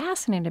just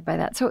fascinated by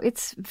that. So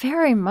it's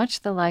very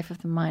much the life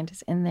of the mind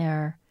is in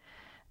there.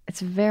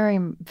 It's very,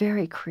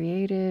 very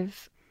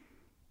creative.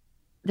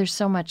 There's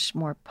so much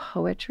more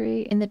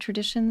poetry in the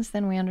traditions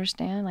than we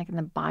understand, like in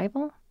the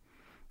Bible.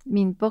 I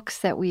mean, books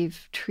that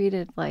we've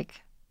treated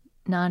like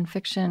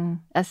nonfiction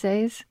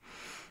essays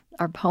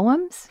are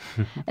poems.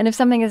 And if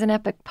something is an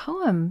epic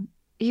poem,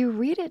 you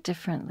read it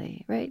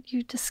differently, right?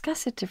 You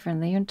discuss it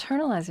differently, you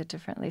internalize it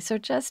differently. So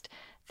just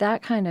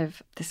that kind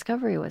of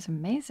discovery was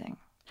amazing.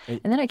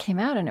 And then I came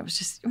out and it was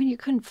just, you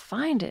couldn't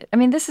find it. I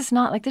mean, this is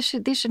not like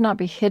these should not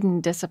be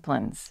hidden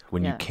disciplines.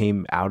 When you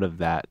came out of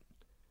that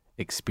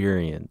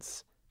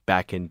experience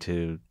back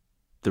into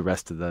the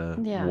rest of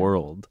the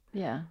world,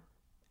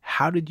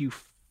 how did you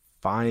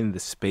find the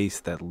space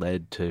that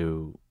led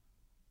to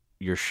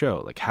your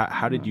show? Like,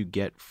 how did you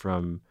get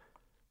from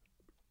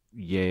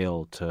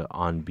Yale to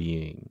On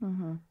Being?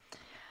 Mm-hmm.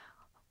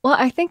 Well,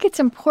 I think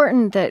it's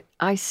important that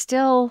I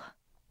still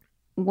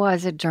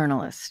was a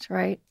journalist,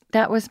 right?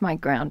 That was my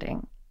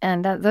grounding.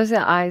 And those are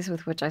the eyes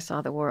with which I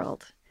saw the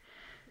world.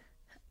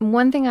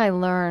 One thing I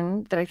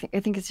learned that I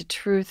think is a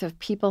truth of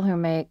people who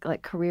make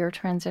like career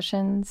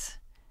transitions.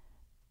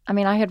 I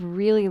mean, I had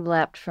really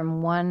leapt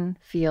from one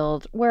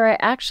field where I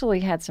actually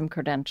had some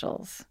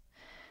credentials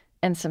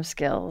and some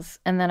skills,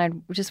 and then I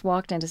just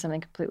walked into something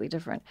completely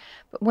different.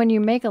 But when you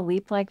make a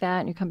leap like that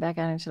and you come back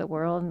out into the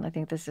world, and I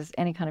think this is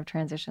any kind of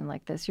transition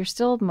like this, you're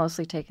still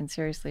mostly taken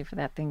seriously for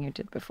that thing you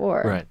did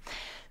before. Right.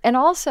 And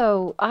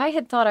also, I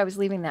had thought I was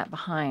leaving that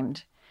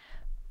behind.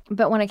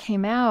 But when I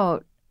came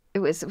out, it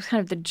was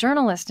kind of the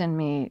journalist in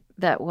me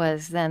that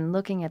was then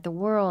looking at the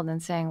world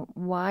and saying,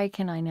 why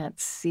can I not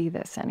see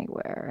this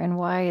anywhere? And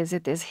why is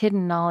it this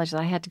hidden knowledge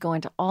that I had to go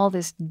into all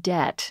this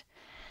debt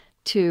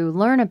to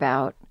learn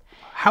about?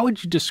 How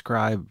would you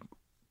describe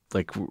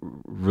like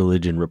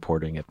religion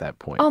reporting at that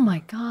point? Oh my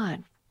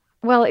God.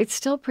 Well, it's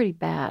still pretty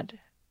bad.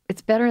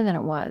 It's better than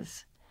it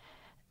was.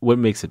 What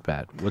makes it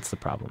bad? What's the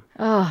problem?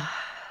 Oh,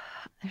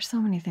 there's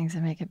so many things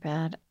that make it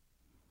bad.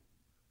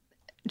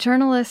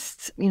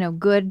 Journalists,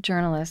 good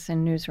journalists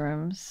in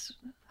newsrooms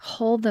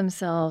hold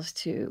themselves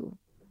to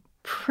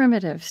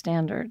primitive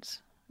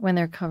standards when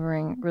they're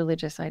covering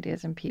religious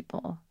ideas and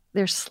people.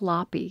 They're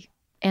sloppy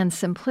and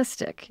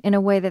simplistic in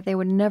a way that they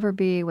would never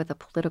be with a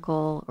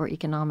political or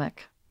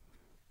economic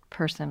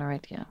person or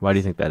idea. Why do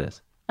you think that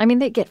is? I mean,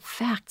 they get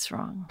facts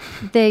wrong.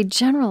 They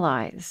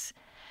generalize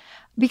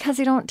because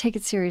they don't take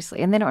it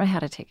seriously, and they don't know how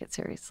to take it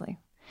seriously.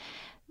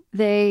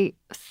 They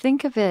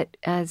think of it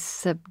as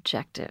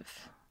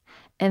subjective,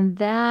 and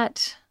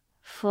that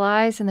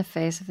flies in the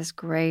face of this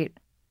great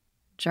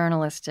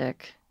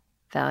journalistic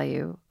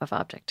value of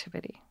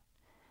objectivity.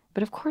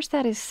 But of course,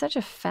 that is such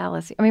a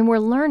fallacy. I mean, we're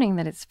learning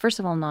that it's, first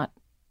of all, not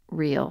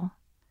real.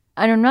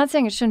 And I'm not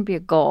saying it shouldn't be a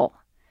goal,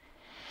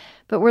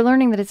 but we're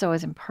learning that it's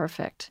always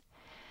imperfect.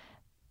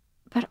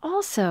 But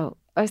also,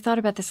 I thought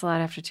about this a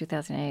lot after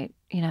 2008.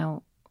 You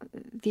know,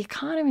 the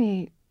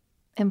economy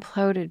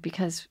imploded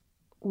because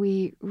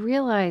we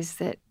realized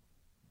that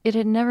it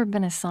had never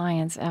been a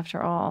science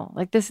after all.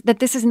 Like this, that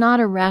this is not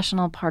a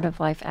rational part of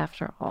life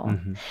after all.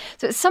 Mm-hmm.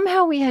 So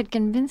somehow we had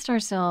convinced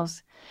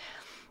ourselves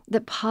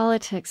that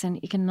politics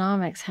and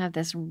economics have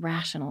this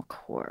rational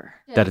core.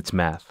 That it's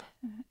math.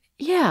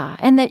 Yeah,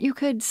 and that you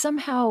could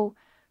somehow,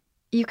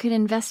 you could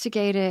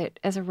investigate it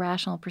as a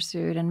rational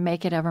pursuit and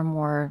make it ever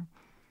more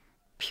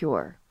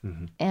pure.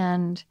 Mm-hmm.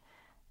 And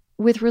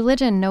with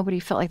religion, nobody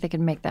felt like they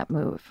could make that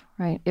move,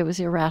 right? It was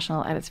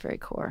irrational at its very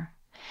core.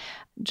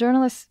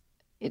 Journalists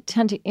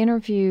tend to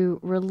interview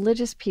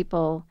religious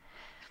people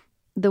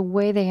the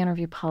way they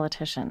interview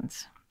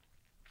politicians.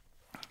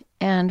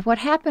 And what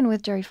happened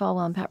with Jerry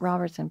Falwell and Pat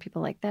Roberts and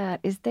people like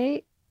that is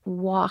they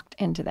walked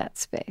into that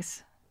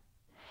space.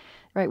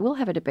 Right? We'll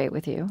have a debate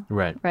with you.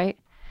 Right?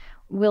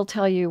 We'll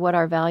tell you what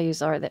our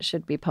values are that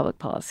should be public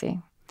policy.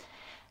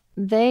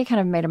 They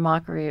kind of made a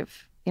mockery of,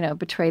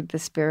 betrayed the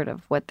spirit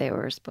of what they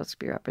were supposed to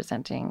be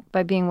representing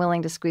by being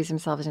willing to squeeze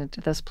themselves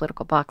into those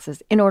political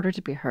boxes in order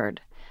to be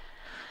heard.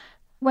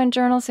 When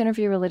journalists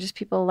interview religious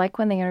people, like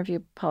when they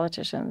interview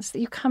politicians,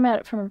 you come at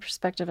it from a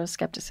perspective of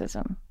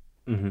skepticism,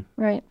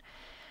 right?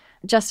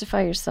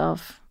 Justify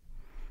yourself,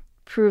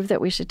 prove that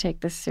we should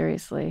take this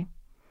seriously.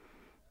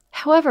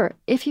 However,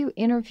 if you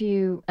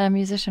interview a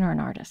musician or an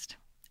artist,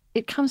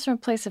 it comes from a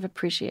place of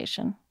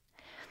appreciation,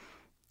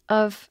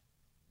 of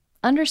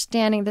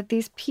understanding that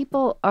these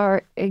people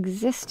are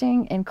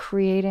existing and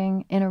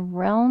creating in a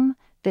realm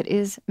that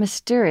is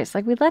mysterious.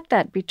 Like, we let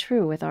that be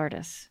true with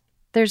artists.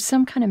 There's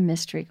some kind of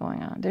mystery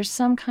going on. There's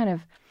some kind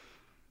of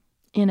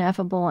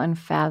ineffable,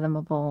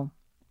 unfathomable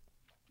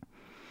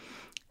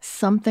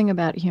something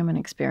about human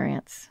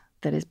experience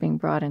that is being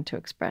brought into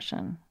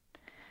expression.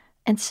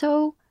 And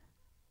so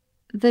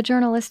the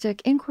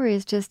journalistic inquiry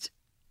is just,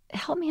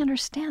 help me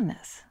understand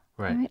this.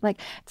 Right?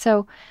 Like,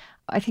 so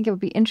I think it would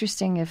be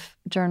interesting if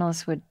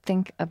journalists would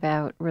think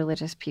about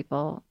religious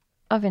people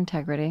of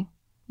integrity,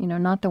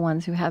 not the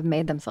ones who have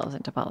made themselves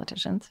into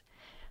politicians,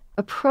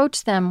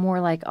 approach them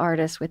more like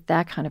artists with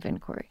that kind of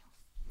inquiry.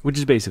 Which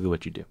is basically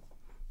what you do.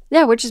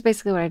 Yeah, which is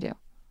basically what I do.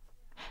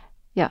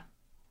 Yeah.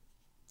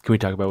 Can we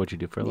talk about what you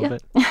do for a little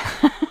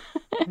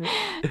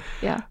bit?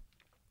 Yeah.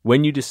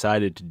 When you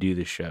decided to do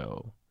the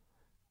show,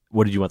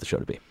 what did you want the show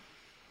to be?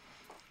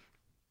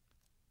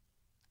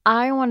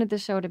 I wanted the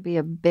show to be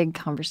a big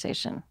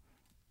conversation.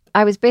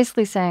 I was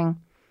basically saying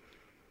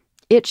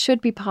it should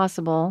be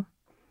possible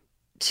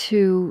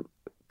to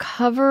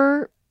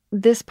cover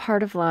this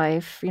part of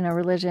life,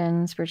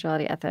 religion,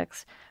 spirituality,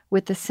 ethics,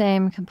 with the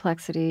same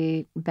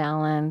complexity,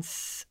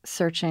 balance,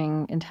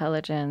 searching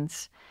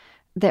intelligence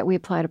that we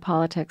apply to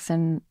politics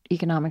and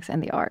economics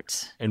and the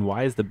arts. And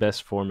why is the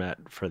best format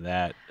for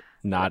that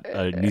not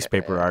a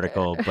newspaper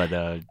article, but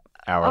a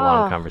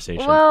hour-long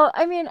conversation? Well,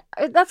 I mean,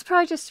 that's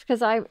probably just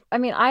because I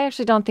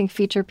actually don't think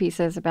feature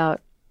pieces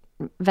about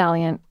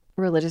valiant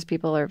religious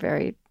people are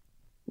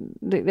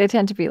they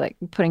tend to be like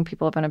putting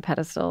people up on a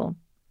pedestal,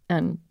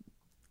 and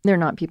they're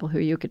not people who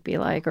you could be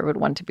like or would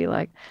want to be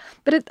like.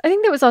 But I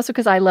think that was also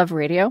because I love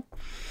radio.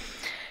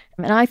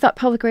 And I thought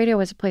public radio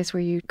was a place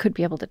where you could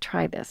be able to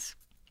try this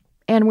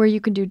and where you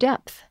could do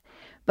depth.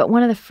 But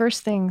one of the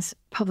first things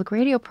public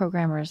radio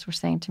programmers were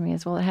saying to me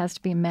is, well, it has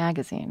to be a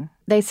magazine.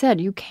 They said,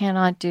 you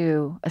cannot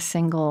do a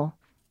single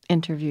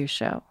interview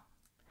show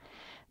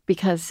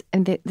because,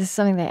 and this is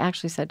something they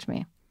actually said to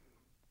me,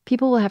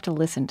 people will have to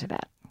listen to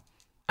that.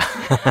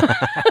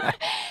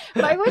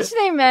 By which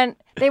they meant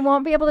they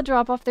won't be able to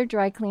drop off their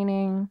dry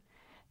cleaning.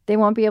 They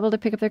won't be able to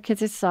pick up their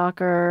kids at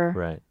soccer.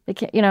 Right. They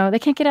can't, they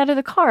can't get out of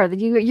the car.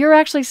 You're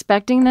actually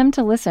expecting them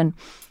to listen.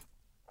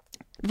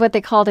 What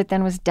they called it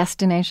then was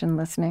destination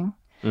listening.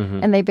 Mm-hmm.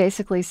 And they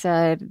basically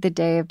said the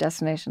day of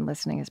destination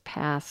listening is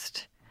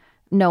past.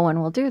 No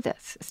one will do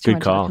this. It's too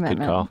much of a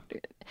commitment.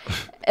 Good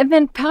call. And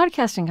then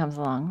podcasting comes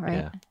along, right?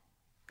 Yeah.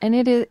 And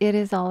it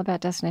is all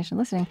about destination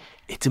listening.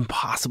 It's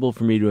impossible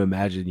for me to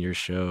imagine your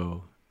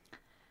show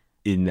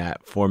in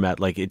that format.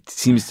 Like, it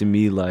seems to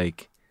me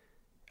like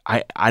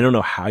I don't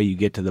know how you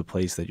get to the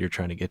place that you're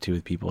trying to get to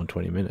with people in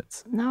 20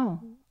 minutes.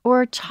 No.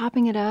 Or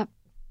chopping it up.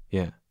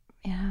 Yeah.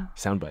 Yeah.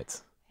 Sound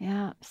bites.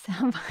 Yeah.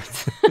 Sound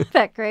bites.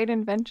 That great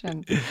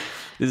invention.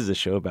 This is a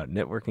show about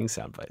networking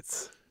sound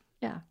bites.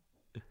 Yeah.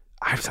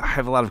 I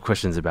have a lot of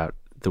questions about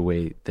the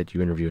way that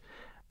you interview.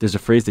 There's a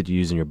phrase that you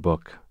use in your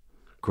book,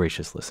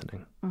 gracious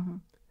listening. Mm-hmm.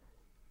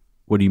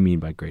 What do you mean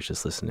by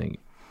gracious listening?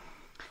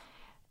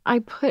 I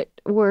put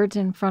words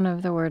in front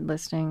of the word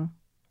listening,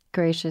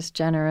 gracious,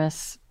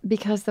 generous,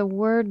 because the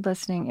word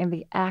listening and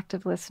the act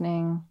of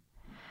listening,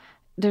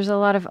 there's a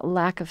lot of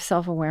lack of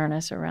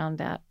self-awareness around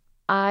that.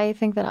 I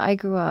think that I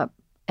grew up,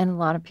 and a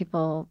lot of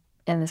people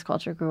in this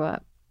culture grew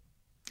up,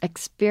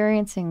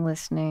 experiencing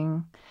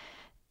listening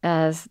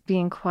as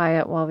being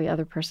quiet while the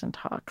other person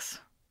talks,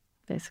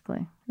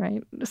 basically,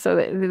 right? So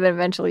that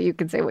eventually you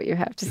can say what you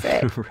have to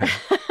say.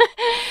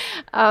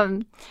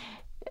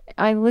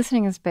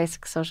 Listening is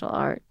basic social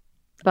art,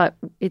 but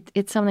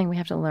it's something we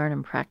have to learn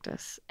and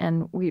practice.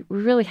 And we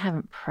really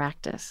haven't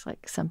practiced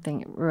like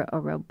something, a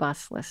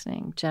robust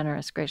listening,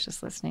 generous,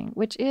 gracious listening,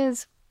 which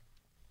is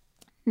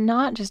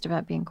not just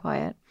about being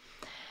quiet,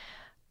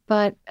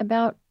 but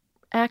about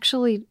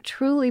actually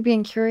truly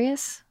being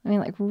curious. I mean,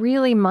 like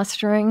really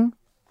mustering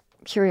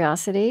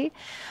curiosity,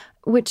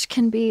 which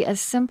can be as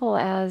simple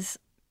as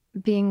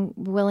being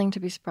willing to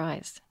be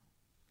surprised.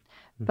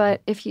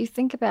 But if you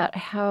think about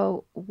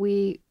how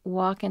we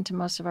walk into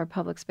most of our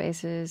public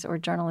spaces or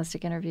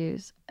journalistic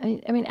interviews,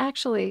 I mean,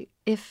 actually,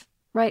 if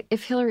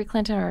Hillary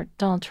Clinton or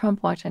Donald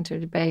Trump walked into a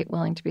debate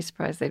willing to be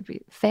surprised, they'd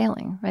be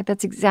failing, right?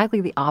 That's exactly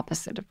the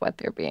opposite of what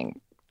they're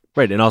being.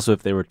 Right. And also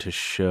if they were to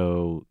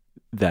show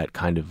that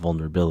kind of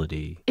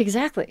vulnerability.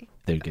 Exactly.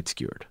 They'd get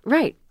skewered.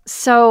 Right.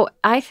 So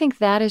I think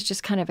that is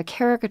just kind of a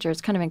caricature.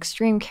 It's kind of an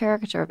extreme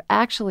caricature of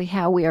actually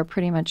how we are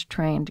pretty much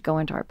trained to go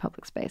into our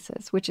public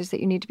spaces, which is that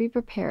you need to be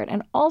prepared.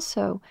 And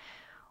also,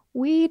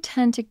 we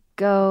tend to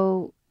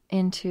go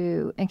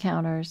into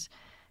encounters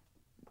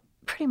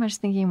pretty much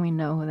thinking we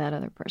know who that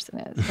other person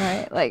is,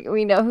 right? Like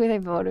we know who they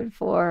voted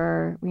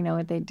for, we know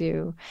what they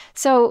do.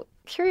 So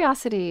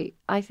curiosity,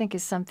 I think,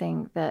 is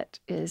something that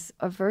is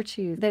a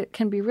virtue that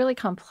can be really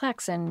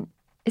complex, and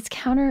it's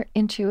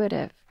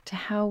counterintuitive to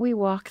how we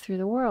walk through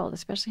the world,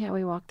 especially how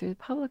we walk through the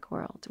public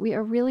world. We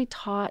are really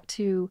taught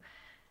to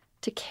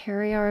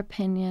carry our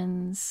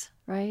opinions,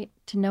 right?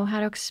 To know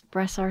how to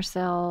express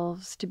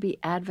ourselves, to be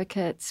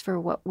advocates for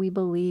what we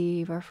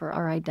believe or for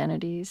our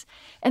identities.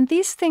 And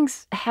these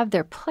things have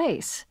their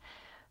place,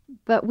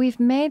 but we've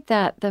made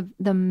that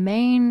the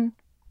main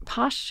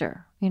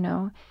posture, you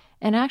know,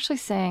 and actually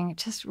saying,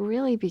 just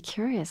really be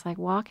curious, like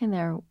walk in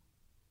there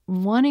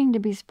wanting to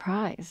be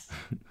surprised.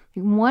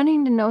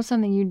 Wanting to know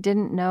something you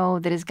didn't know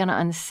that is going to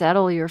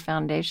unsettle your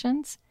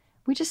foundations.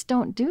 We just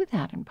don't do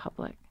that in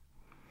public.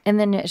 And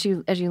then as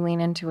you lean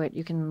into it,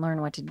 you can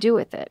learn what to do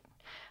with it.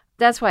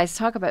 That's why I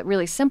talk about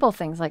really simple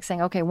things like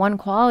saying, okay, one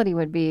quality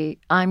would be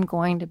I'm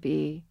going to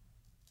be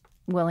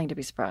willing to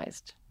be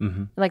surprised.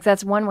 Mm-hmm. Like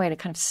that's one way to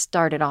kind of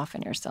start it off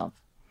in yourself.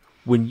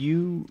 When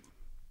you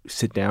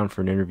sit down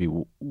for an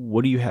interview,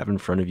 what do you have in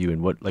front of you,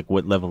 and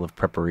what level of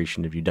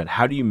preparation have you done?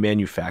 How do you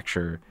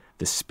manufacture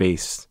the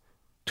space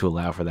to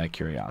allow for that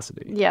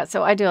curiosity? Yeah,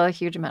 so I do a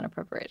huge amount of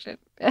preparation.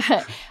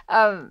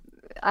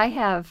 I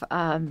have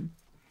 4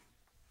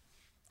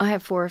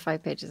 or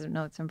 5 pages of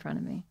notes in front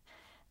of me.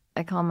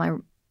 I call my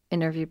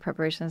interview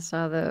preparation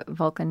style the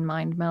Vulcan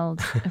mind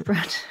meld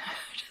approach.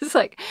 Just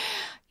like,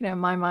 you know,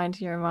 my mind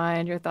to your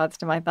mind, your thoughts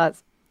to my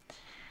thoughts.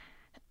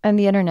 And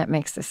the internet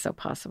makes this so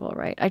possible,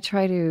 right? I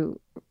try to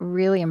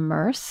really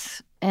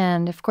immerse.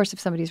 And of course, if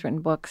somebody's written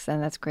books, then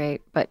that's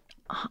great. But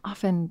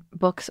often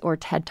books or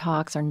TED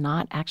Talks are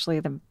not actually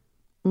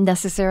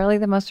necessarily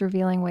the most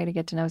revealing way to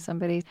get to know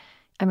somebody.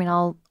 I mean,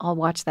 I'll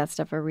watch that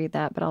stuff or read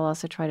that, but I'll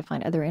also try to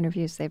find other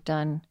interviews they've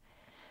done.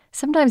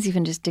 Sometimes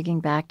even just digging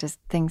back to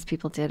things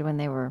people did when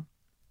they were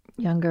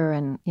younger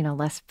and, you know,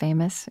 less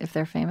famous, if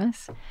they're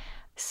famous.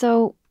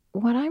 So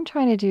what I'm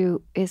trying to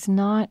do is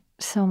not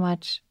so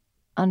much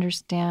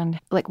understand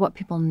like what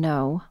people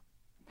know,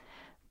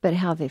 but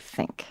how they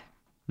think.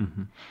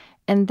 Mm-hmm.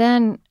 And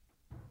then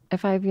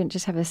if I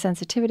just have a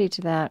sensitivity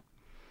to that,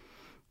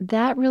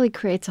 that really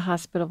creates a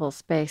hospitable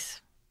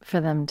space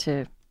for them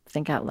to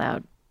think out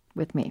loud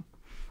with me.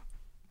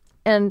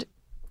 And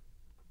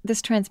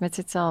this transmits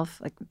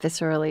itself like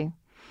viscerally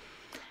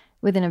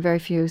within a very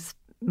few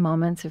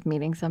moments of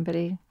meeting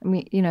somebody. I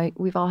mean, you know,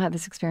 we've all had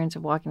this experience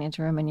of walking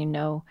into a room and you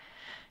know,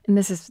 and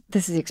this is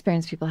the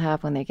experience people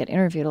have when they get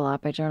interviewed a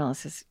lot by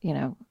journalists is, you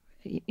know,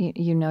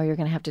 you know you're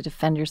going to have to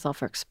defend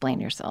yourself or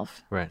explain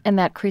yourself. Right. And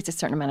that creates a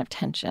certain amount of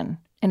tension.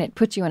 And it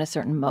puts you in a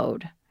certain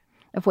mode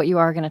of what you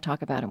are going to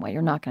talk about and what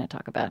you're not going to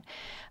talk about.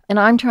 And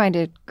I'm trying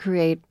to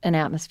create an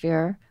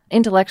atmosphere,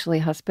 intellectually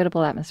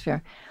hospitable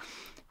atmosphere,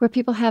 where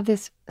people have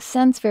this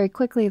sense very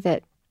quickly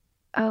that,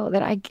 oh,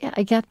 that I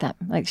get them.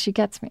 Like, she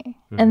gets me.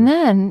 Mm-hmm. And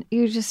then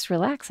you just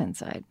relax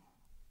inside.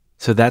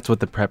 So that's what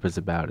the prep is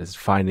about, is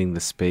finding the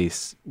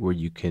space where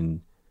you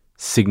can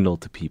signal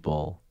to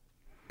people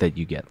that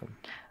you get them.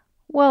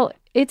 Well,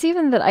 it's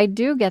even that I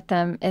do get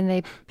them and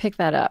they pick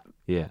that up.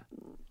 Yeah.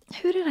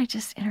 Who did I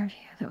just interview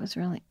that was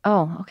really...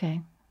 Oh,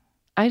 okay.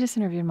 I just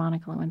interviewed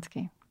Monica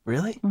Lewinsky.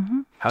 Really?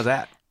 Mm-hmm. How's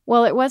that?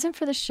 Well, it wasn't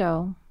for the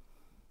show.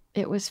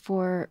 It was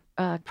for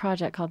a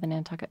project called the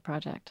Nantucket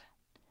Project.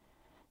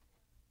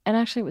 And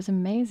actually, it was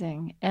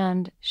amazing.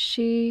 And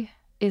she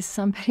is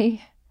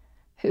somebody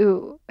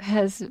who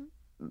has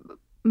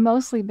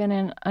mostly been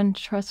in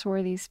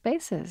untrustworthy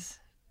spaces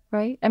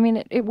right? I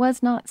mean, it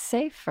was not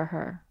safe for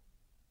her.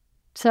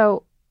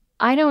 So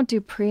I don't do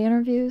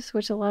pre-interviews,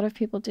 which a lot of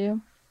people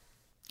do.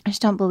 I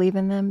just don't believe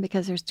in them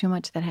because there's too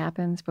much that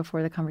happens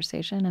before the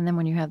conversation. And then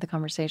when you have the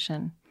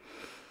conversation,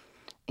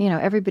 you know,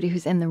 everybody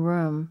who's in the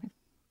room,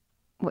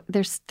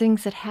 there's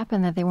things that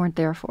happen that they weren't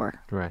there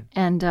for. Right.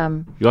 And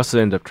you also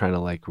end up trying to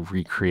like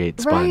recreate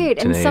spontaneity.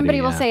 Right. And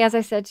somebody will say, as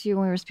I said to you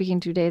when we were speaking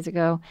 2 days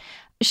ago,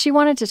 she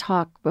wanted to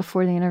talk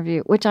before the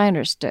interview, which I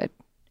understood.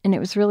 And it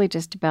was really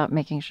just about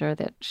making sure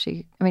that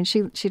she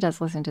does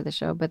listen to the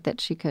show, but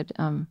that she could,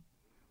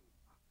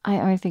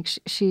 I think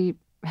she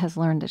has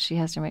learned that she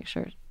has to make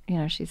sure, you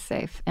know, she's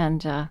safe.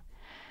 And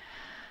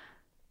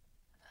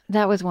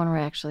that was one where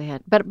I actually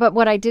had, but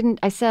what I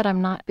said,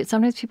 I'm not, but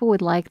sometimes people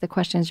would like the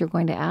questions you're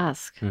going to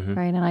ask,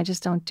 right? And I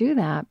just don't do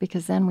that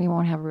because then we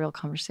won't have a real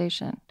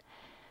conversation.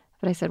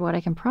 But I said, what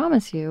I can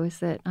promise you is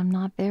that I'm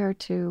not there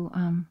to,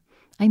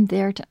 I'm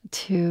there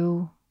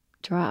to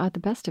draw out the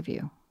best of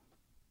you.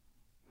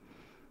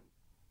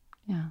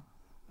 Yeah.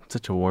 It's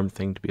such a warm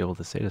thing to be able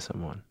to say to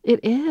someone. It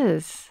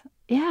is.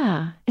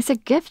 Yeah. It's a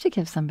gift to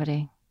give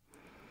somebody.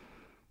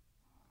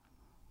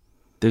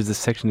 There's this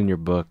section in your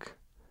book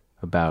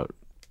about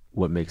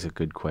what makes a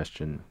good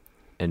question.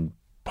 And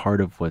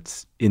part of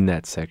what's in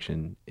that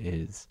section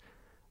is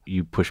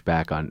you push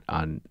back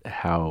on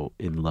how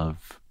in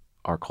love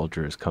our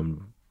culture has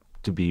come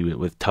to be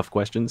with tough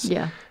questions.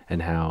 Yeah.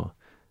 And how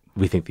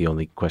we think the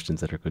only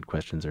questions that are good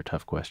questions are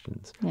tough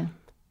questions. Yeah.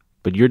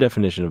 But your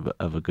definition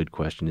of a good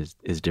question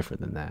is different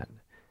than that.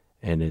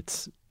 And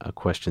it's a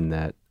question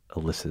that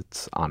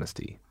elicits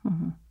honesty.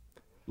 Mm-hmm.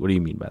 What do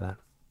you mean by that?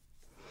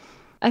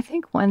 I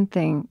think one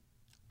thing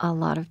a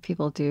lot of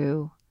people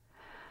do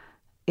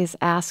is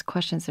ask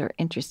questions that are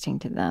interesting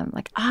to them.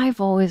 Like, I've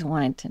always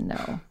wanted to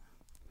know.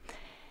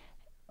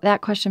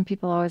 That question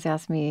people always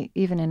ask me,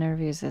 even in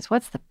interviews, is,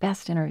 what's the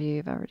best interview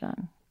you've ever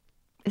done?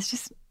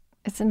 It's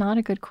not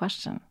a good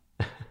question.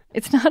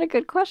 It's not a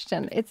good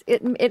question.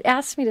 It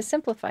asks me to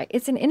simplify.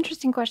 It's an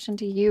interesting question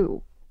to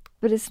you,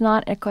 but it's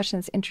not a question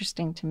that's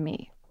interesting to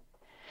me.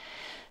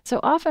 So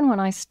often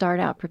when I start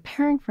out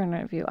preparing for an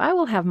interview, I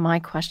will have my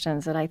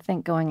questions that I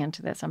think going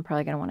into this, I'm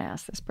probably going to want to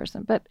ask this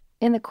person. But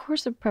in the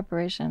course of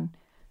preparation,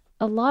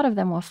 a lot of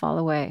them will fall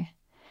away.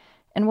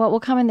 And what will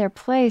come in their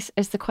place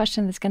is the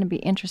question that's going to be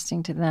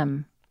interesting to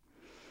them.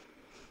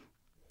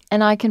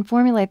 And I can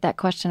formulate that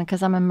question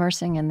because I'm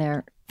immersing in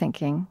their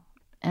thinking.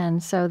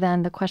 And so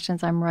then the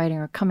questions I'm writing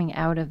are coming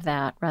out of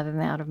that rather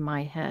than out of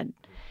my head.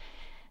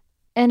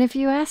 And if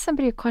you ask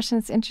somebody a question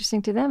that's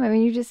interesting to them, I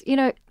mean, you just, you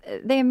know,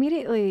 they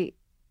immediately,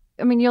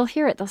 I mean, you'll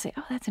hear it. They'll say,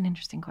 oh, that's an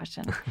interesting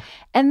question.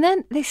 And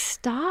then they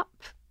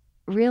stop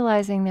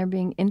realizing they're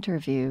being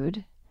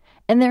interviewed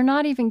and they're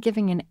not even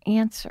giving an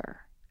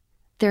answer.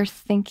 They're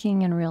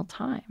thinking in real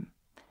time.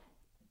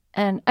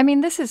 And I mean,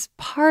 this is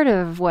part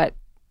of what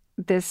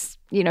this,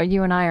 you know,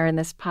 you and I are in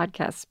this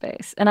podcast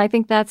space. And I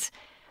think that's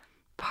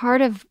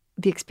part of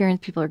the experience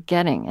people are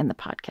getting in the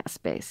podcast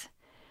space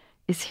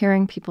is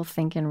hearing people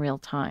think in real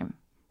time,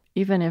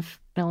 even if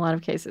in a lot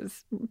of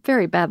cases,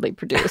 very badly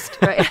produced,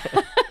 right?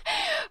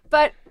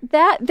 But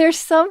there's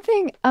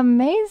something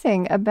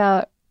amazing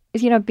about,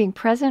 you know, being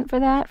present for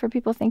that, for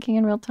people thinking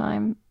in real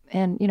time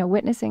and, you know,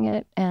 witnessing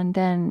it, and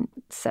then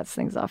sets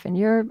things off in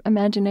your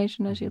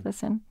imagination as you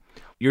listen.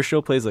 Your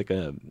show plays like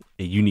a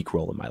unique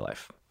role in my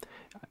life.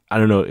 I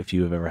don't know if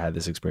you have ever had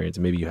this experience.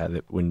 Maybe you had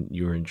it when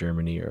you were in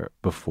Germany or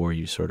before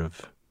you sort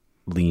of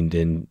leaned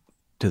in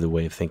to the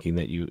way of thinking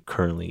that you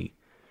currently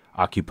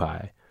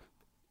occupy.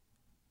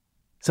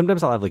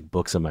 Sometimes I'll have like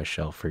books on my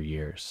shelf for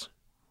years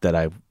that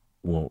I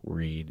won't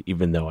read,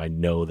 even though I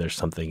know there's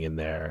something in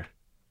there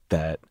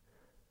that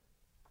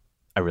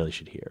I really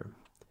should hear.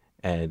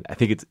 And I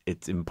think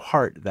it's in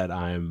part that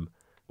I'm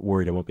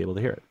worried I won't be able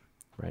to hear it,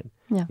 right?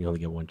 Yeah. You only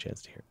get one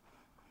chance to hear it.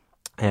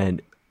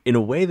 And in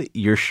a way that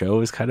your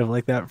show is kind of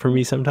like that for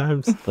me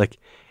sometimes. Like,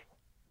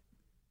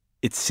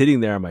 it's sitting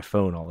there on my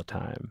phone all the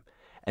time.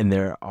 And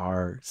there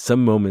are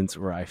some moments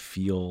where I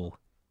feel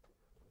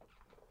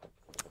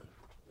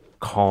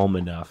calm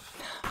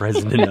enough,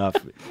 present enough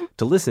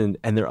to listen.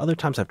 And there are other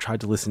times I've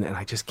tried to listen and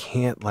I just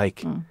can't I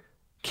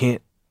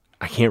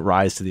can't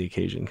rise to the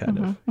occasion kind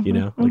of, you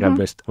know, like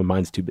my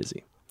mind's too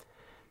busy.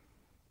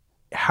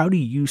 How do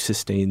you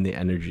sustain the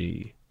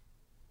energy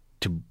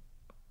to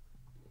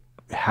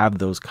have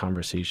those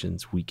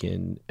conversations week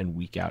in and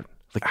week out?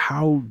 Like,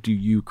 how do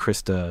you,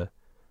 Krista,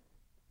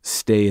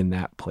 stay in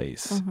that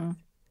place?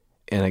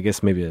 And I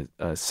guess maybe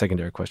a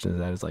secondary question to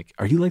that is like,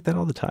 are you like that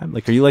all the time?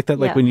 Like, are you like that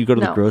like when you go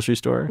to the grocery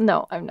store?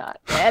 No, I'm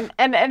not. And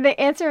the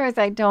answer is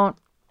I don't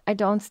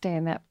stay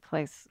in that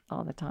place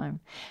all the time.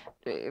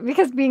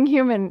 Because being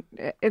human,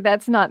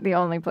 that's not the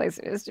only place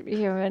it is to be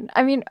human.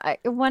 I mean,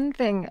 one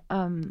thing,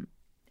 and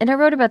I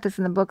wrote about this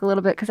in the book a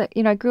little bit because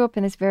I grew up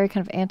in this very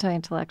kind of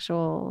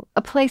anti-intellectual,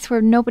 a place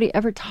where nobody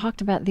ever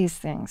talked about these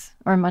things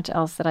or much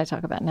else that I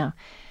talk about now.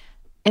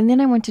 And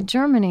then I went to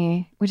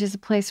Germany, which is a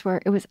place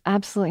where it was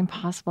absolutely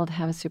impossible to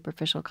have a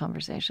superficial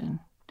conversation.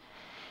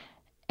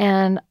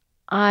 And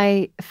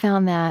I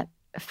found that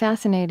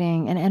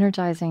fascinating and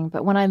energizing.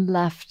 But when I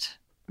left,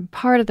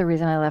 part of the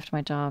reason I left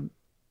my job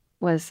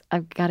was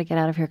I've got to get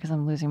out of here because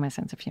I'm losing my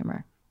sense of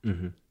humor.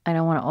 Mm-hmm. I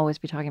don't want to always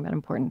be talking about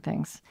important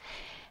things.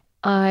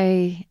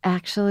 I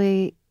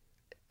actually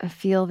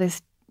feel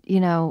this,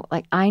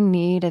 like I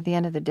need at the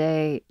end of the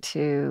day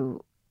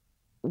to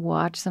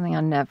watch something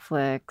on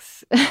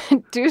Netflix,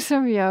 do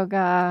some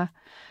yoga.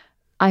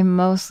 I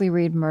mostly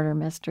read murder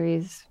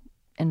mysteries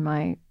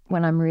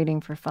when I'm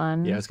reading for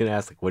fun. Yeah, I was going to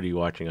ask, what are you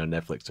watching on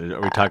Netflix?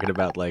 Are we talking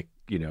about like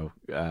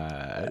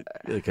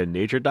a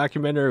nature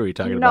documentary? Or are we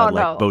talking about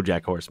like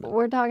BoJack Horseman?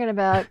 We're talking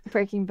about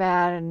Breaking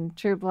Bad and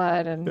True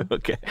Blood and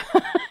okay.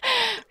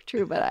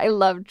 True Blood. I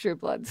love True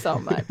Blood so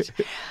much.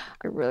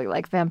 I really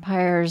like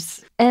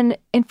vampires. And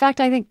in fact,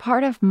 I think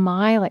part of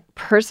my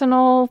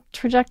personal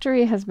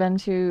trajectory has been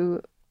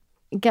to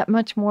get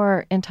much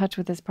more in touch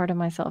with this part of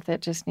myself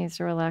that just needs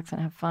to relax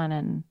and have fun.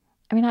 And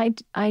I mean,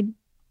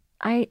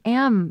 I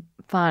am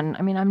fun.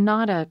 I mean, I'm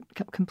not a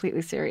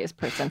completely serious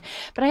person,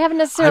 but I haven't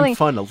necessarily... I'm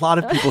fun. A lot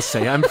of people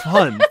say I'm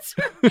fun.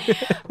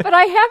 But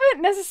I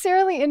haven't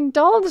necessarily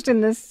indulged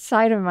in this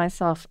side of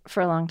myself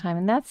for a long time.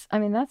 And that's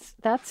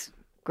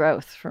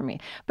growth for me.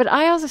 But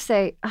I also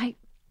say, I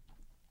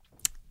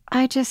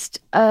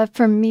just,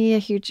 for me, a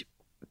huge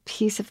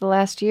piece of the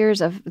last years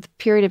of the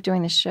period of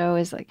doing the show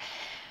is like,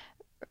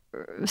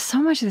 so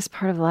much of this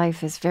part of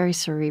life is very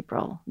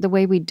cerebral. The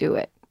way we do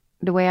it,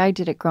 the way I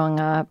did it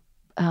growing up,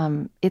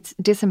 it's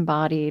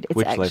disembodied. It's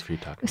Which life are you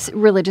talking about?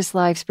 Religious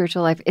life,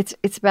 spiritual life.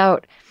 It's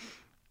about,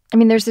 I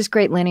mean, there's this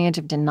great lineage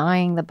of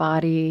denying the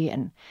body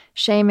and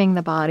shaming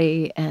the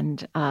body.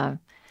 And I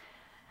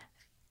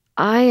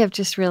have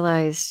just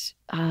realized,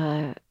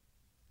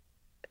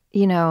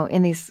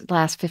 in these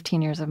last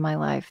 15 years of my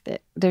life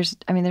that there's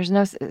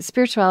no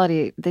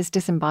spirituality. This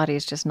disembodied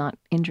is just not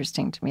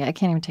interesting to me. I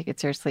can't even take it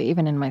seriously,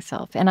 even in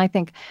myself. And I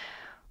think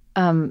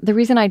the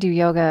reason I do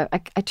yoga,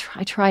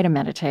 I try to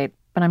meditate,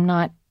 but I'm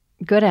not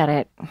good at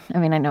it. I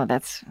mean, I know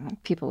that's,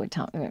 people would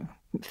tell me,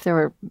 if there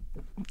were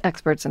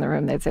experts in the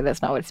room, they'd say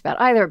that's not what it's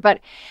about either. But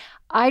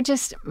I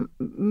just,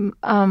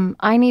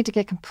 I need to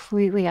get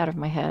completely out of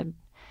my head.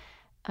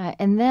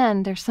 And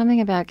then there's something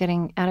about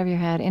getting out of your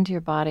head into your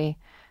body,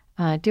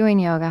 doing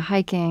yoga,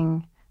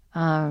 hiking,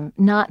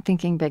 not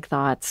thinking big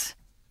thoughts,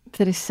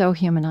 that is so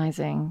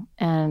humanizing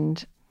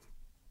and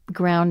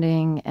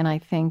grounding. And I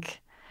think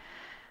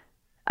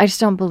I just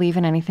don't believe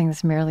in anything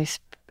that's merely,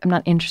 I'm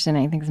not interested in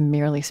anything that's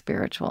merely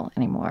spiritual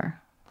anymore.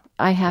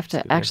 I have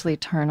to actually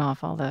turn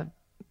off all the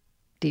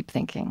deep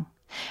thinking.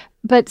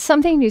 But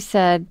something you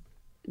said,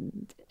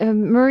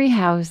 Marie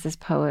Howe is this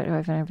poet who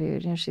I've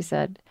interviewed, she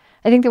said,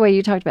 I think the way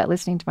you talked about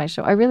listening to my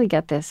show, I really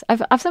get this.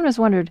 I've sometimes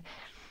wondered,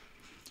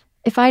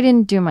 if I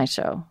didn't do my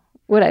show,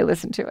 would I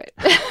listen to it?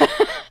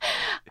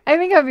 I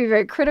think I'd be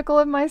very critical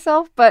of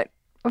myself, but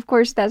of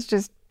course that's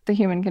just the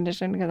human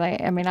condition, because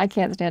I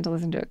can't stand to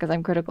listen to it because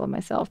I'm critical of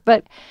myself.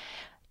 But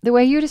the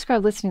way you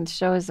describe listening to the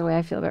show is the way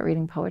I feel about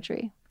reading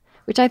poetry,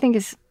 which I think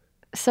is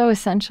so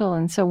essential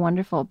and so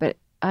wonderful. But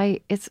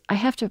I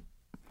have to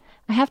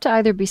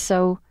either be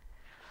so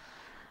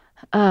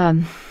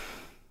kind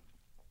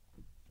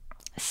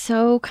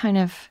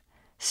of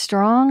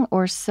strong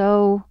or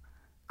so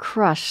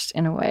crushed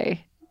in a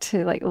way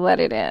to let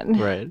it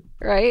in.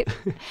 Right.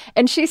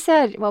 And she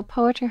said, well,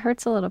 poetry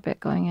hurts a little bit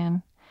going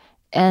in.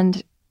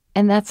 And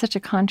that's such a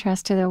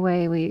contrast to the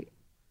way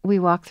we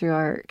walk through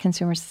our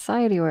consumer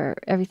society, where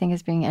everything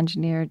is being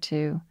engineered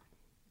to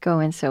go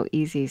in so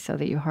easy so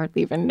that you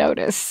hardly even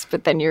notice,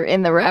 but then you're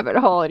in the rabbit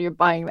hole and you're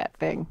buying that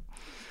thing.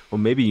 Well,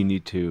 maybe you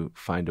need to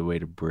find a way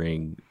to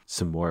bring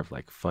some more of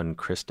fun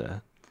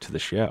Krista to the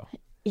show.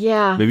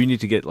 Yeah. Maybe you need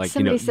to get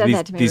Somebody said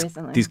that to me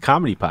recently. These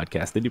comedy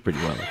podcasts, they do pretty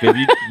well.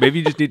 Maybe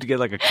you just need to get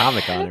a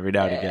comic on every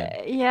now and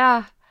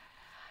again.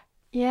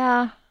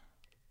 Yeah.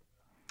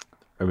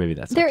 Or maybe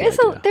that's not the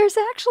idea. There's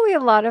actually a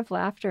lot of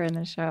laughter in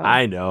the show.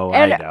 I know.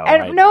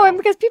 And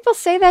because people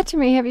say that to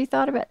me, have you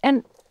thought about it?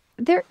 And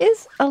there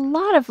is a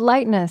lot of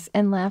lightness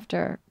and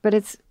laughter, but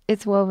it's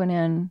woven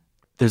in.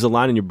 There's a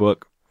line in your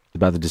book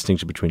about the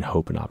distinction between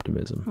hope and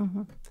optimism.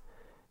 Mm-hmm.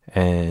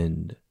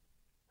 And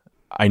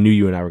I knew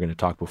you and I were going to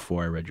talk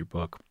before I read your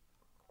book.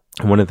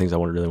 And one of the things I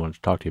really wanted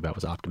to talk to you about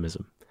was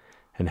optimism,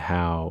 and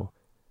how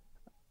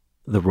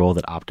the role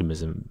that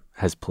optimism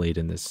has played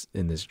in this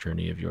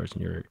journey of yours,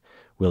 and your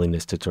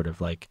willingness to sort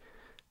of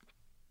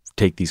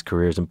take these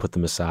careers and put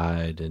them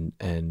aside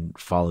and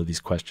follow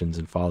these questions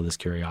and follow this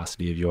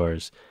curiosity of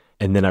yours.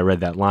 And then I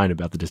read that line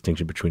about the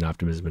distinction between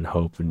optimism and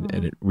hope, and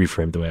it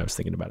reframed the way I was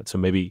thinking about it. So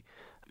maybe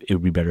it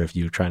would be better if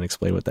you try and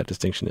explain what that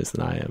distinction is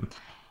than I am.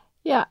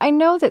 Yeah, I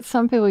know that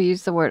some people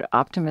use the word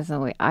optimism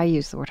the way I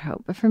use the word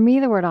hope. But for me,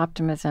 the word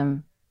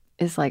optimism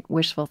is like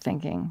wishful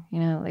thinking.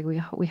 We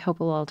hope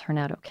it'll all turn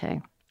out okay.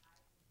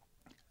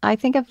 I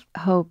think of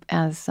hope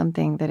as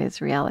something that is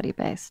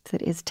reality-based,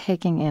 that is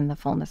taking in the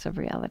fullness of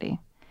reality,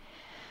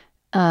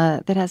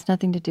 that has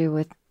nothing to do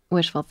with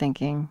wishful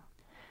thinking,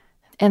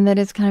 and that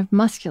is kind of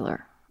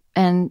muscular.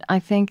 And I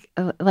think,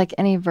 like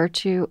any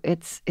virtue,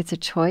 it's a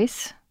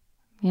choice.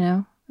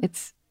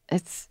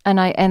 And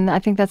I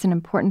think that's an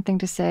important thing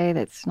to say.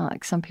 That's not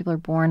like some people are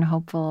born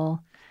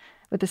hopeful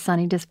with a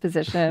sunny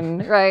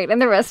disposition, right?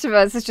 And the rest of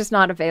us, it's just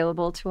not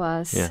available to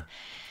us. Yeah.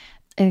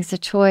 And it's a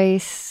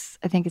choice.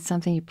 I think it's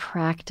something you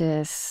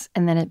practice,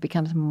 and then it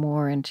becomes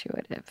more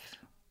intuitive.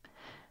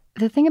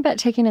 The thing about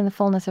taking in the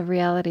fullness of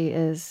reality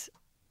is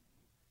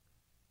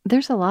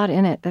there's a lot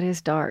in it that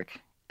is dark.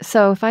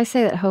 So if I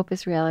say that hope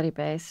is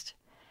reality-based,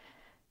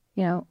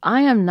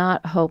 I am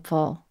not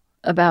hopeful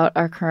about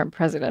our current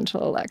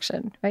presidential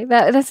election, right?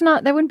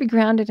 That wouldn't be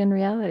grounded in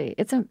reality.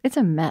 It's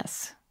a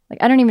mess.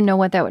 Like, I don't even know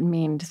what that would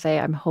mean to say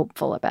I'm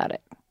hopeful about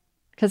it.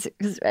 Because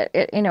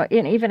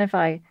even if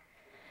I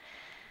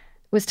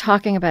was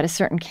talking about a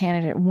certain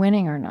candidate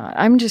winning or not,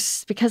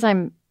 because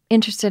I'm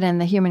interested in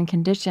the human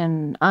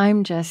condition,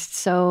 I'm just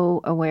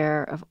so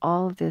aware of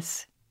all of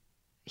this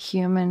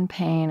human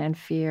pain and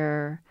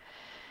fear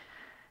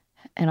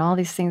and all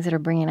these things that are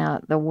bringing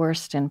out the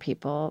worst in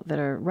people, that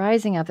are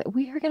rising up, that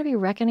we are going to be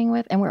reckoning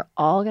with, and we're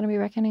all going to be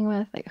reckoning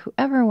with, like,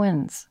 whoever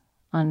wins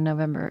on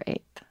November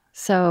 8th.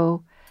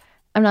 So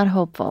I'm not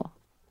hopeful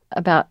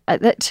about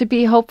that. To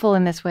be hopeful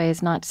in this way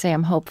is not to say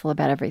I'm hopeful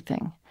about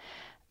everything.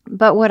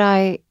 But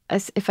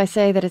if I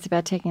say that it's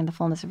about taking the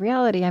fullness of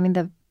reality, I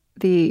mean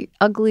the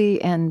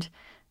ugly and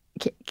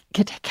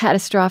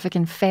catastrophic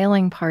and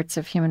failing parts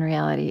of human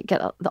reality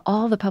get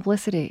all the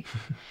publicity.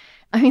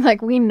 I mean,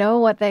 like, we know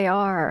what they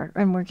are,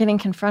 and we're getting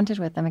confronted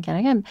with them again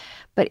and again.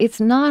 But it's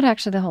not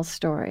actually the whole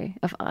story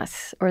of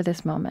us or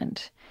this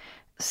moment.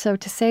 So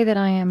to say that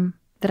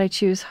I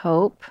choose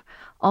hope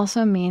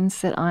also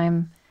means that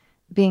I'm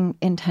being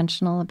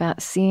intentional about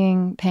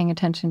paying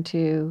attention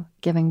to,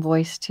 giving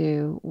voice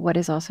to what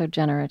is also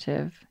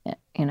generative,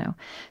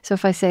 So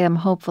if I say I'm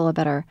hopeful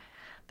about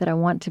that I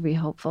want to be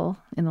hopeful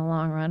in the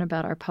long run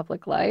about our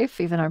public life,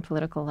 even our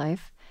political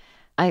life,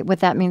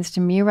 what that means to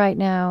me right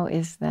now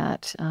is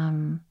that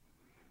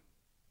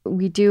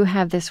we do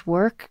have this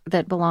work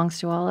that belongs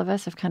to all of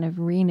us of kind of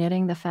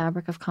reknitting the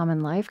fabric of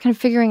common life, kind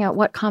of figuring out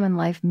what common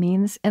life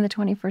means in the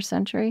 21st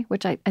century,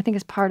 which I think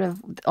is part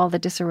of all the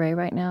disarray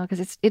right now,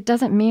 because it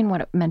doesn't mean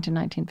what it meant in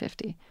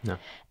 1950. No.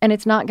 And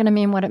it's not going to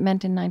mean what it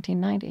meant in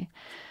 1990.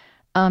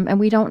 And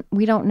we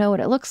don't know what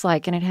it looks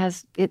like,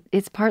 and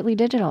it's partly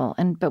digital,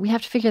 but we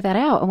have to figure that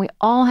out, and we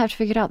all have to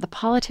figure it out. The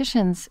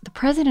politicians, the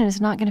president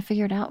is not going to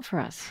figure it out for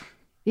us,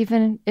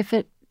 even if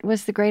it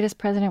was the greatest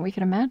president we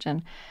could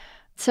imagine.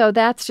 So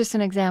that's just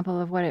an example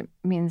of what it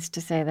means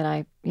to say that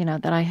I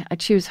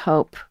choose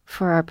hope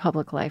for our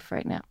public life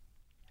right now.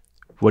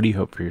 What do you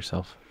hope for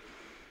yourself?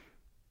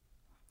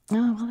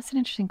 Oh, well, that's an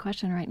interesting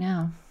question right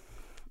now.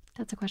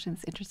 That's a question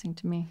that's interesting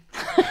to me.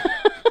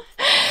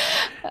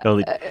 It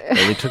only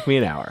took me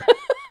an hour.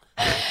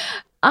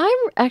 I'm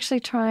actually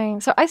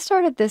trying. So I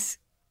started this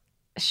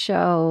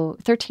show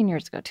 13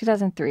 years ago,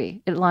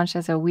 2003. It launched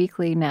as a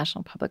weekly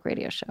national public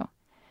radio show.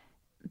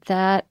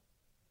 That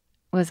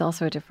was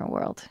also a different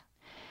world.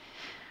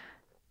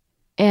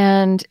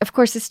 And of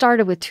course, it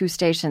started with 2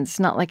 stations. It's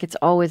not like it's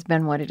always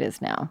been what it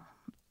is now.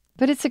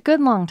 But it's a good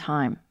long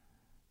time.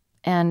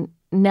 And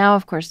now,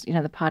 of course, the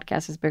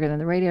podcast is bigger than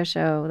the radio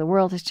show. The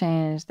world has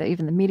changed.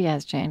 Even the media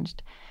has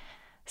changed.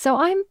 So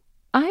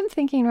I'm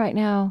thinking right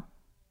now,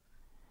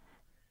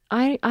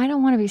 I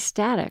don't want to be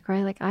static,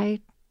 right?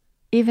 Like,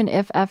 even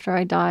if after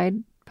I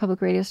died,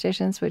 public radio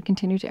stations would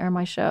continue to air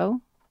my show,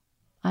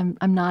 I'm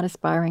not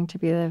aspiring to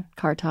be the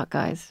car talk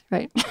guys,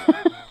 right?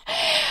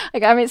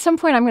 At some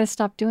point I'm going to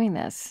stop doing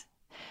this.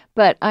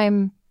 But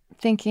I'm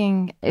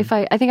thinking, I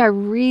think I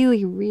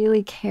really,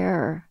 really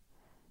care.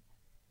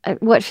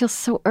 What feels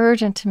so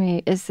urgent to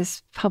me is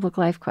this public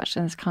life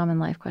question, this common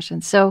life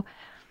question. So,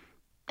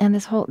 and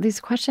these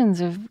questions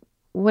of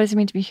what does it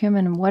mean to be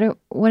human, and what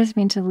does it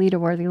mean to lead a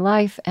worthy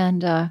life?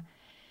 And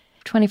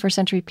 21st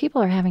century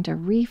people are having to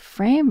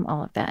reframe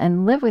all of that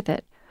and live with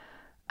it.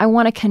 I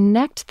want to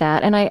connect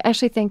that, and I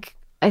actually think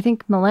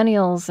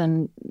millennials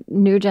and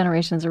new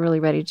generations are really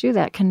ready to do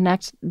that.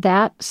 Connect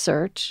that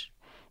search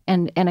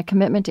and a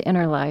commitment to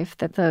inner life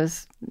that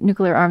those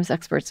nuclear arms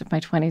experts of my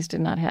 20s did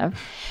not have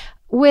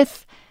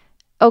with,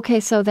 okay,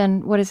 so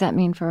then what does that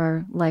mean for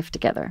our life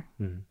together?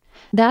 Mm-hmm.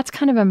 That's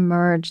kind of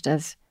emerged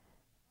as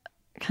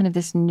kind of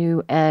this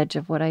new edge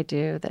of what I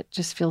do that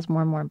just feels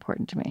more and more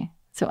important to me.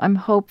 So I'm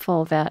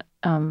hopeful that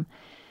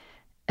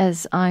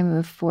as I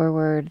move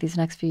forward these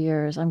next few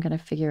years, I'm going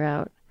to figure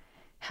out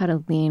how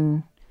to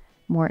lean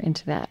more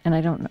into that. And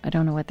I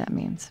don't know what that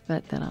means,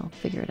 but then I'll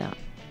figure it out.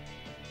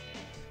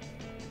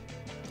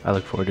 I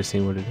look forward to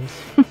seeing what it is.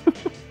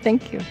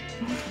 Thank you.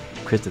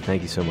 Krista,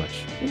 thank you so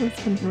much.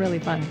 It's been really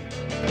fun.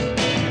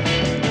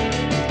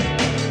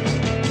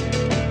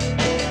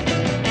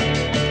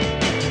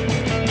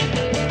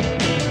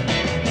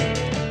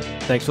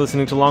 Thanks for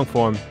listening to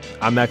Longform.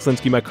 I'm Max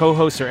Linsky. My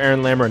co-hosts are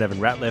Aaron Lammer and Evan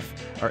Ratliff.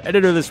 Our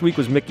editor this week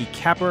was Mickey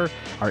Capper.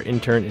 Our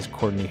intern is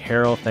Courtney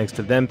Harrell. Thanks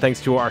to them.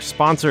 Thanks to our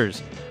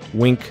sponsors,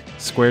 Wink,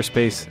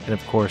 Squarespace, and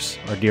of course,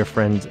 our dear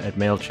friends at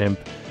MailChimp.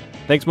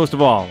 Thanks most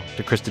of all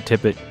to Krista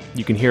Tippett.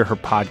 You can hear her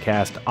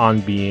podcast, On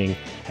Being,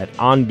 at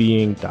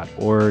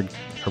onbeing.org.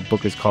 Her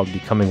book is called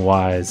Becoming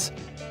Wise.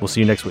 We'll see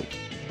you next week.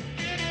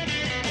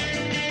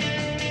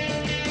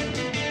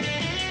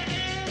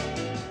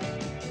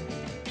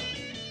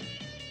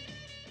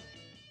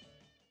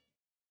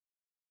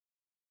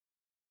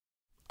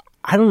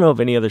 I don't know of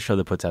any other show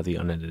that puts out the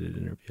unedited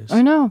interviews.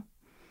 I know.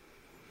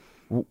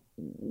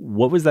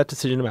 What was that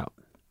decision about?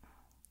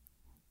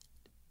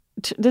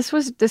 This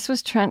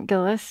was Trent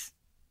Gilliss,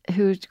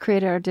 who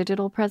created our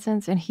digital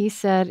presence, and he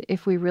said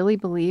if we really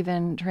believe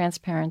in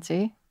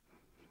transparency,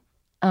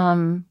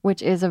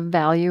 which is a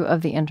value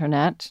of the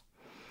internet,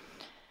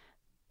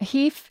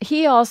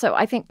 he also,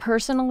 I think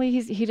personally,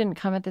 he didn't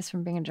come at this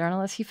from being a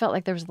journalist. He felt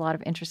like there was a lot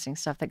of interesting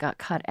stuff that got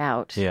cut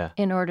out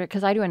in order,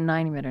 because I do a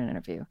 90-minute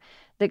interview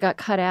that got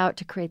cut out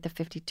to create the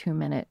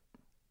 52-minute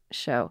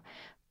show.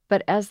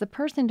 But as the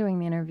person doing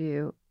the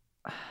interview,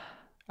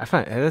 I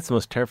find that's the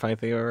most terrifying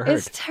thing I've ever heard.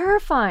 It's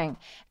terrifying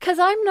because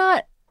I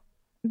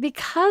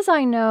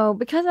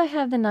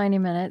have the 90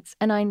 minutes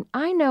and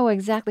I know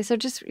exactly. So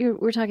we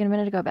were talking a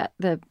minute ago about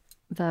the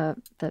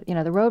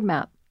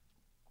roadmap.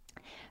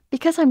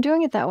 Because I'm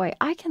doing it that way,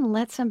 I can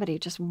let somebody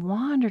just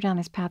wander down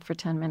this path for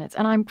 10 minutes,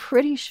 and I'm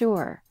pretty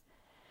sure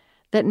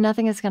that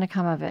nothing is going to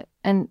come of it.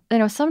 And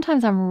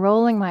sometimes I'm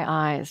rolling my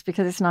eyes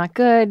because it's not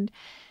good,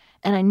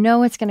 and I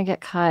know it's going to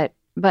get cut.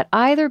 But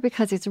either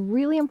because it's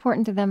really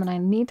important to them and I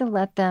need to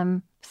let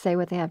them say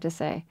what they have to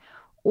say,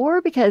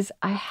 or because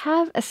I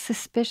have a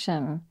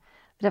suspicion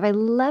that if I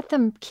let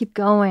them keep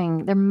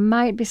going, there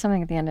might be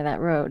something at the end of that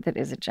road that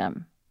is a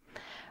gem.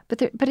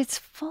 But it's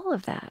full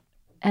of that,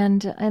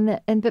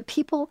 but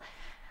people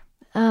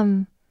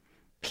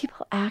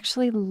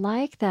actually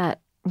like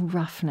that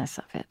roughness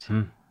of it.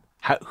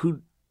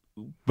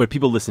 But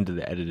people listen to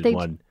the edited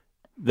one.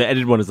 The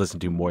edited one is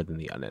listened to more than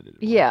the unedited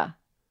one. Yeah.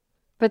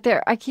 But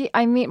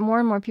I meet more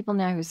and more people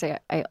now who say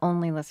I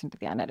only listen to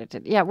the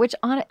unedited. Yeah,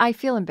 I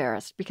feel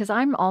embarrassed because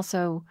I'm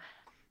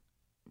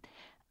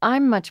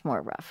much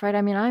more rough, right?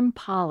 I mean, I'm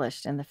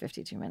polished in the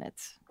 52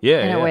 minutes.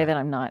 Yeah, in a way that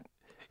I'm not.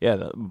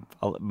 Yeah,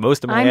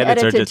 most of my I'm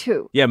edits are just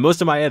too. Yeah,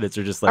 most of my edits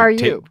are just like, are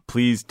you?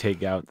 Please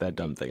take out that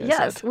dumb thing I said.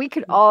 Yes, we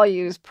could all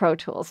use Pro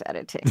Tools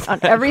editing on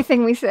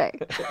everything we say.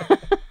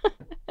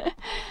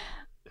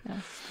 Yeah.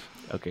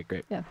 Okay,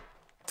 great. Yeah.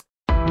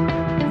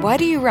 Why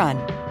do you run?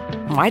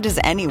 Why does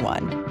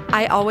anyone?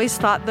 I always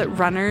thought that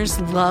runners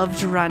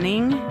loved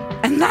running,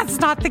 and that's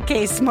not the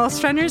case.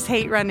 Most runners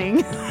hate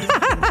running,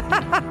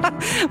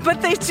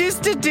 but they choose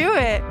to do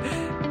it.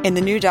 In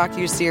the new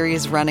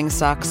docuseries Running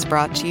Sucks,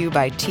 brought to you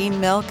by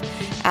Team Milk,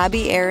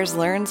 Abby Ayers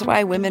learns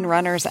why women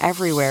runners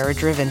everywhere are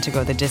driven to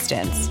go the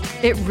distance.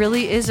 It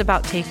really is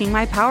about taking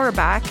my power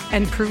back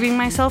and proving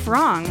myself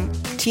wrong.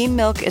 Team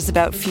Milk is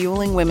about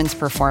fueling women's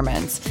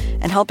performance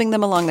and helping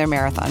them along their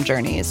marathon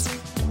journeys.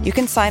 You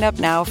can sign up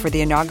now for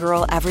the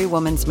inaugural Every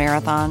Woman's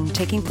Marathon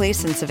taking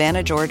place in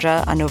Savannah,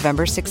 Georgia on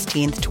November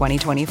 16th,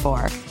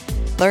 2024.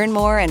 Learn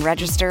more and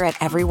register at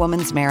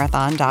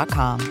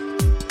everywomansmarathon.com.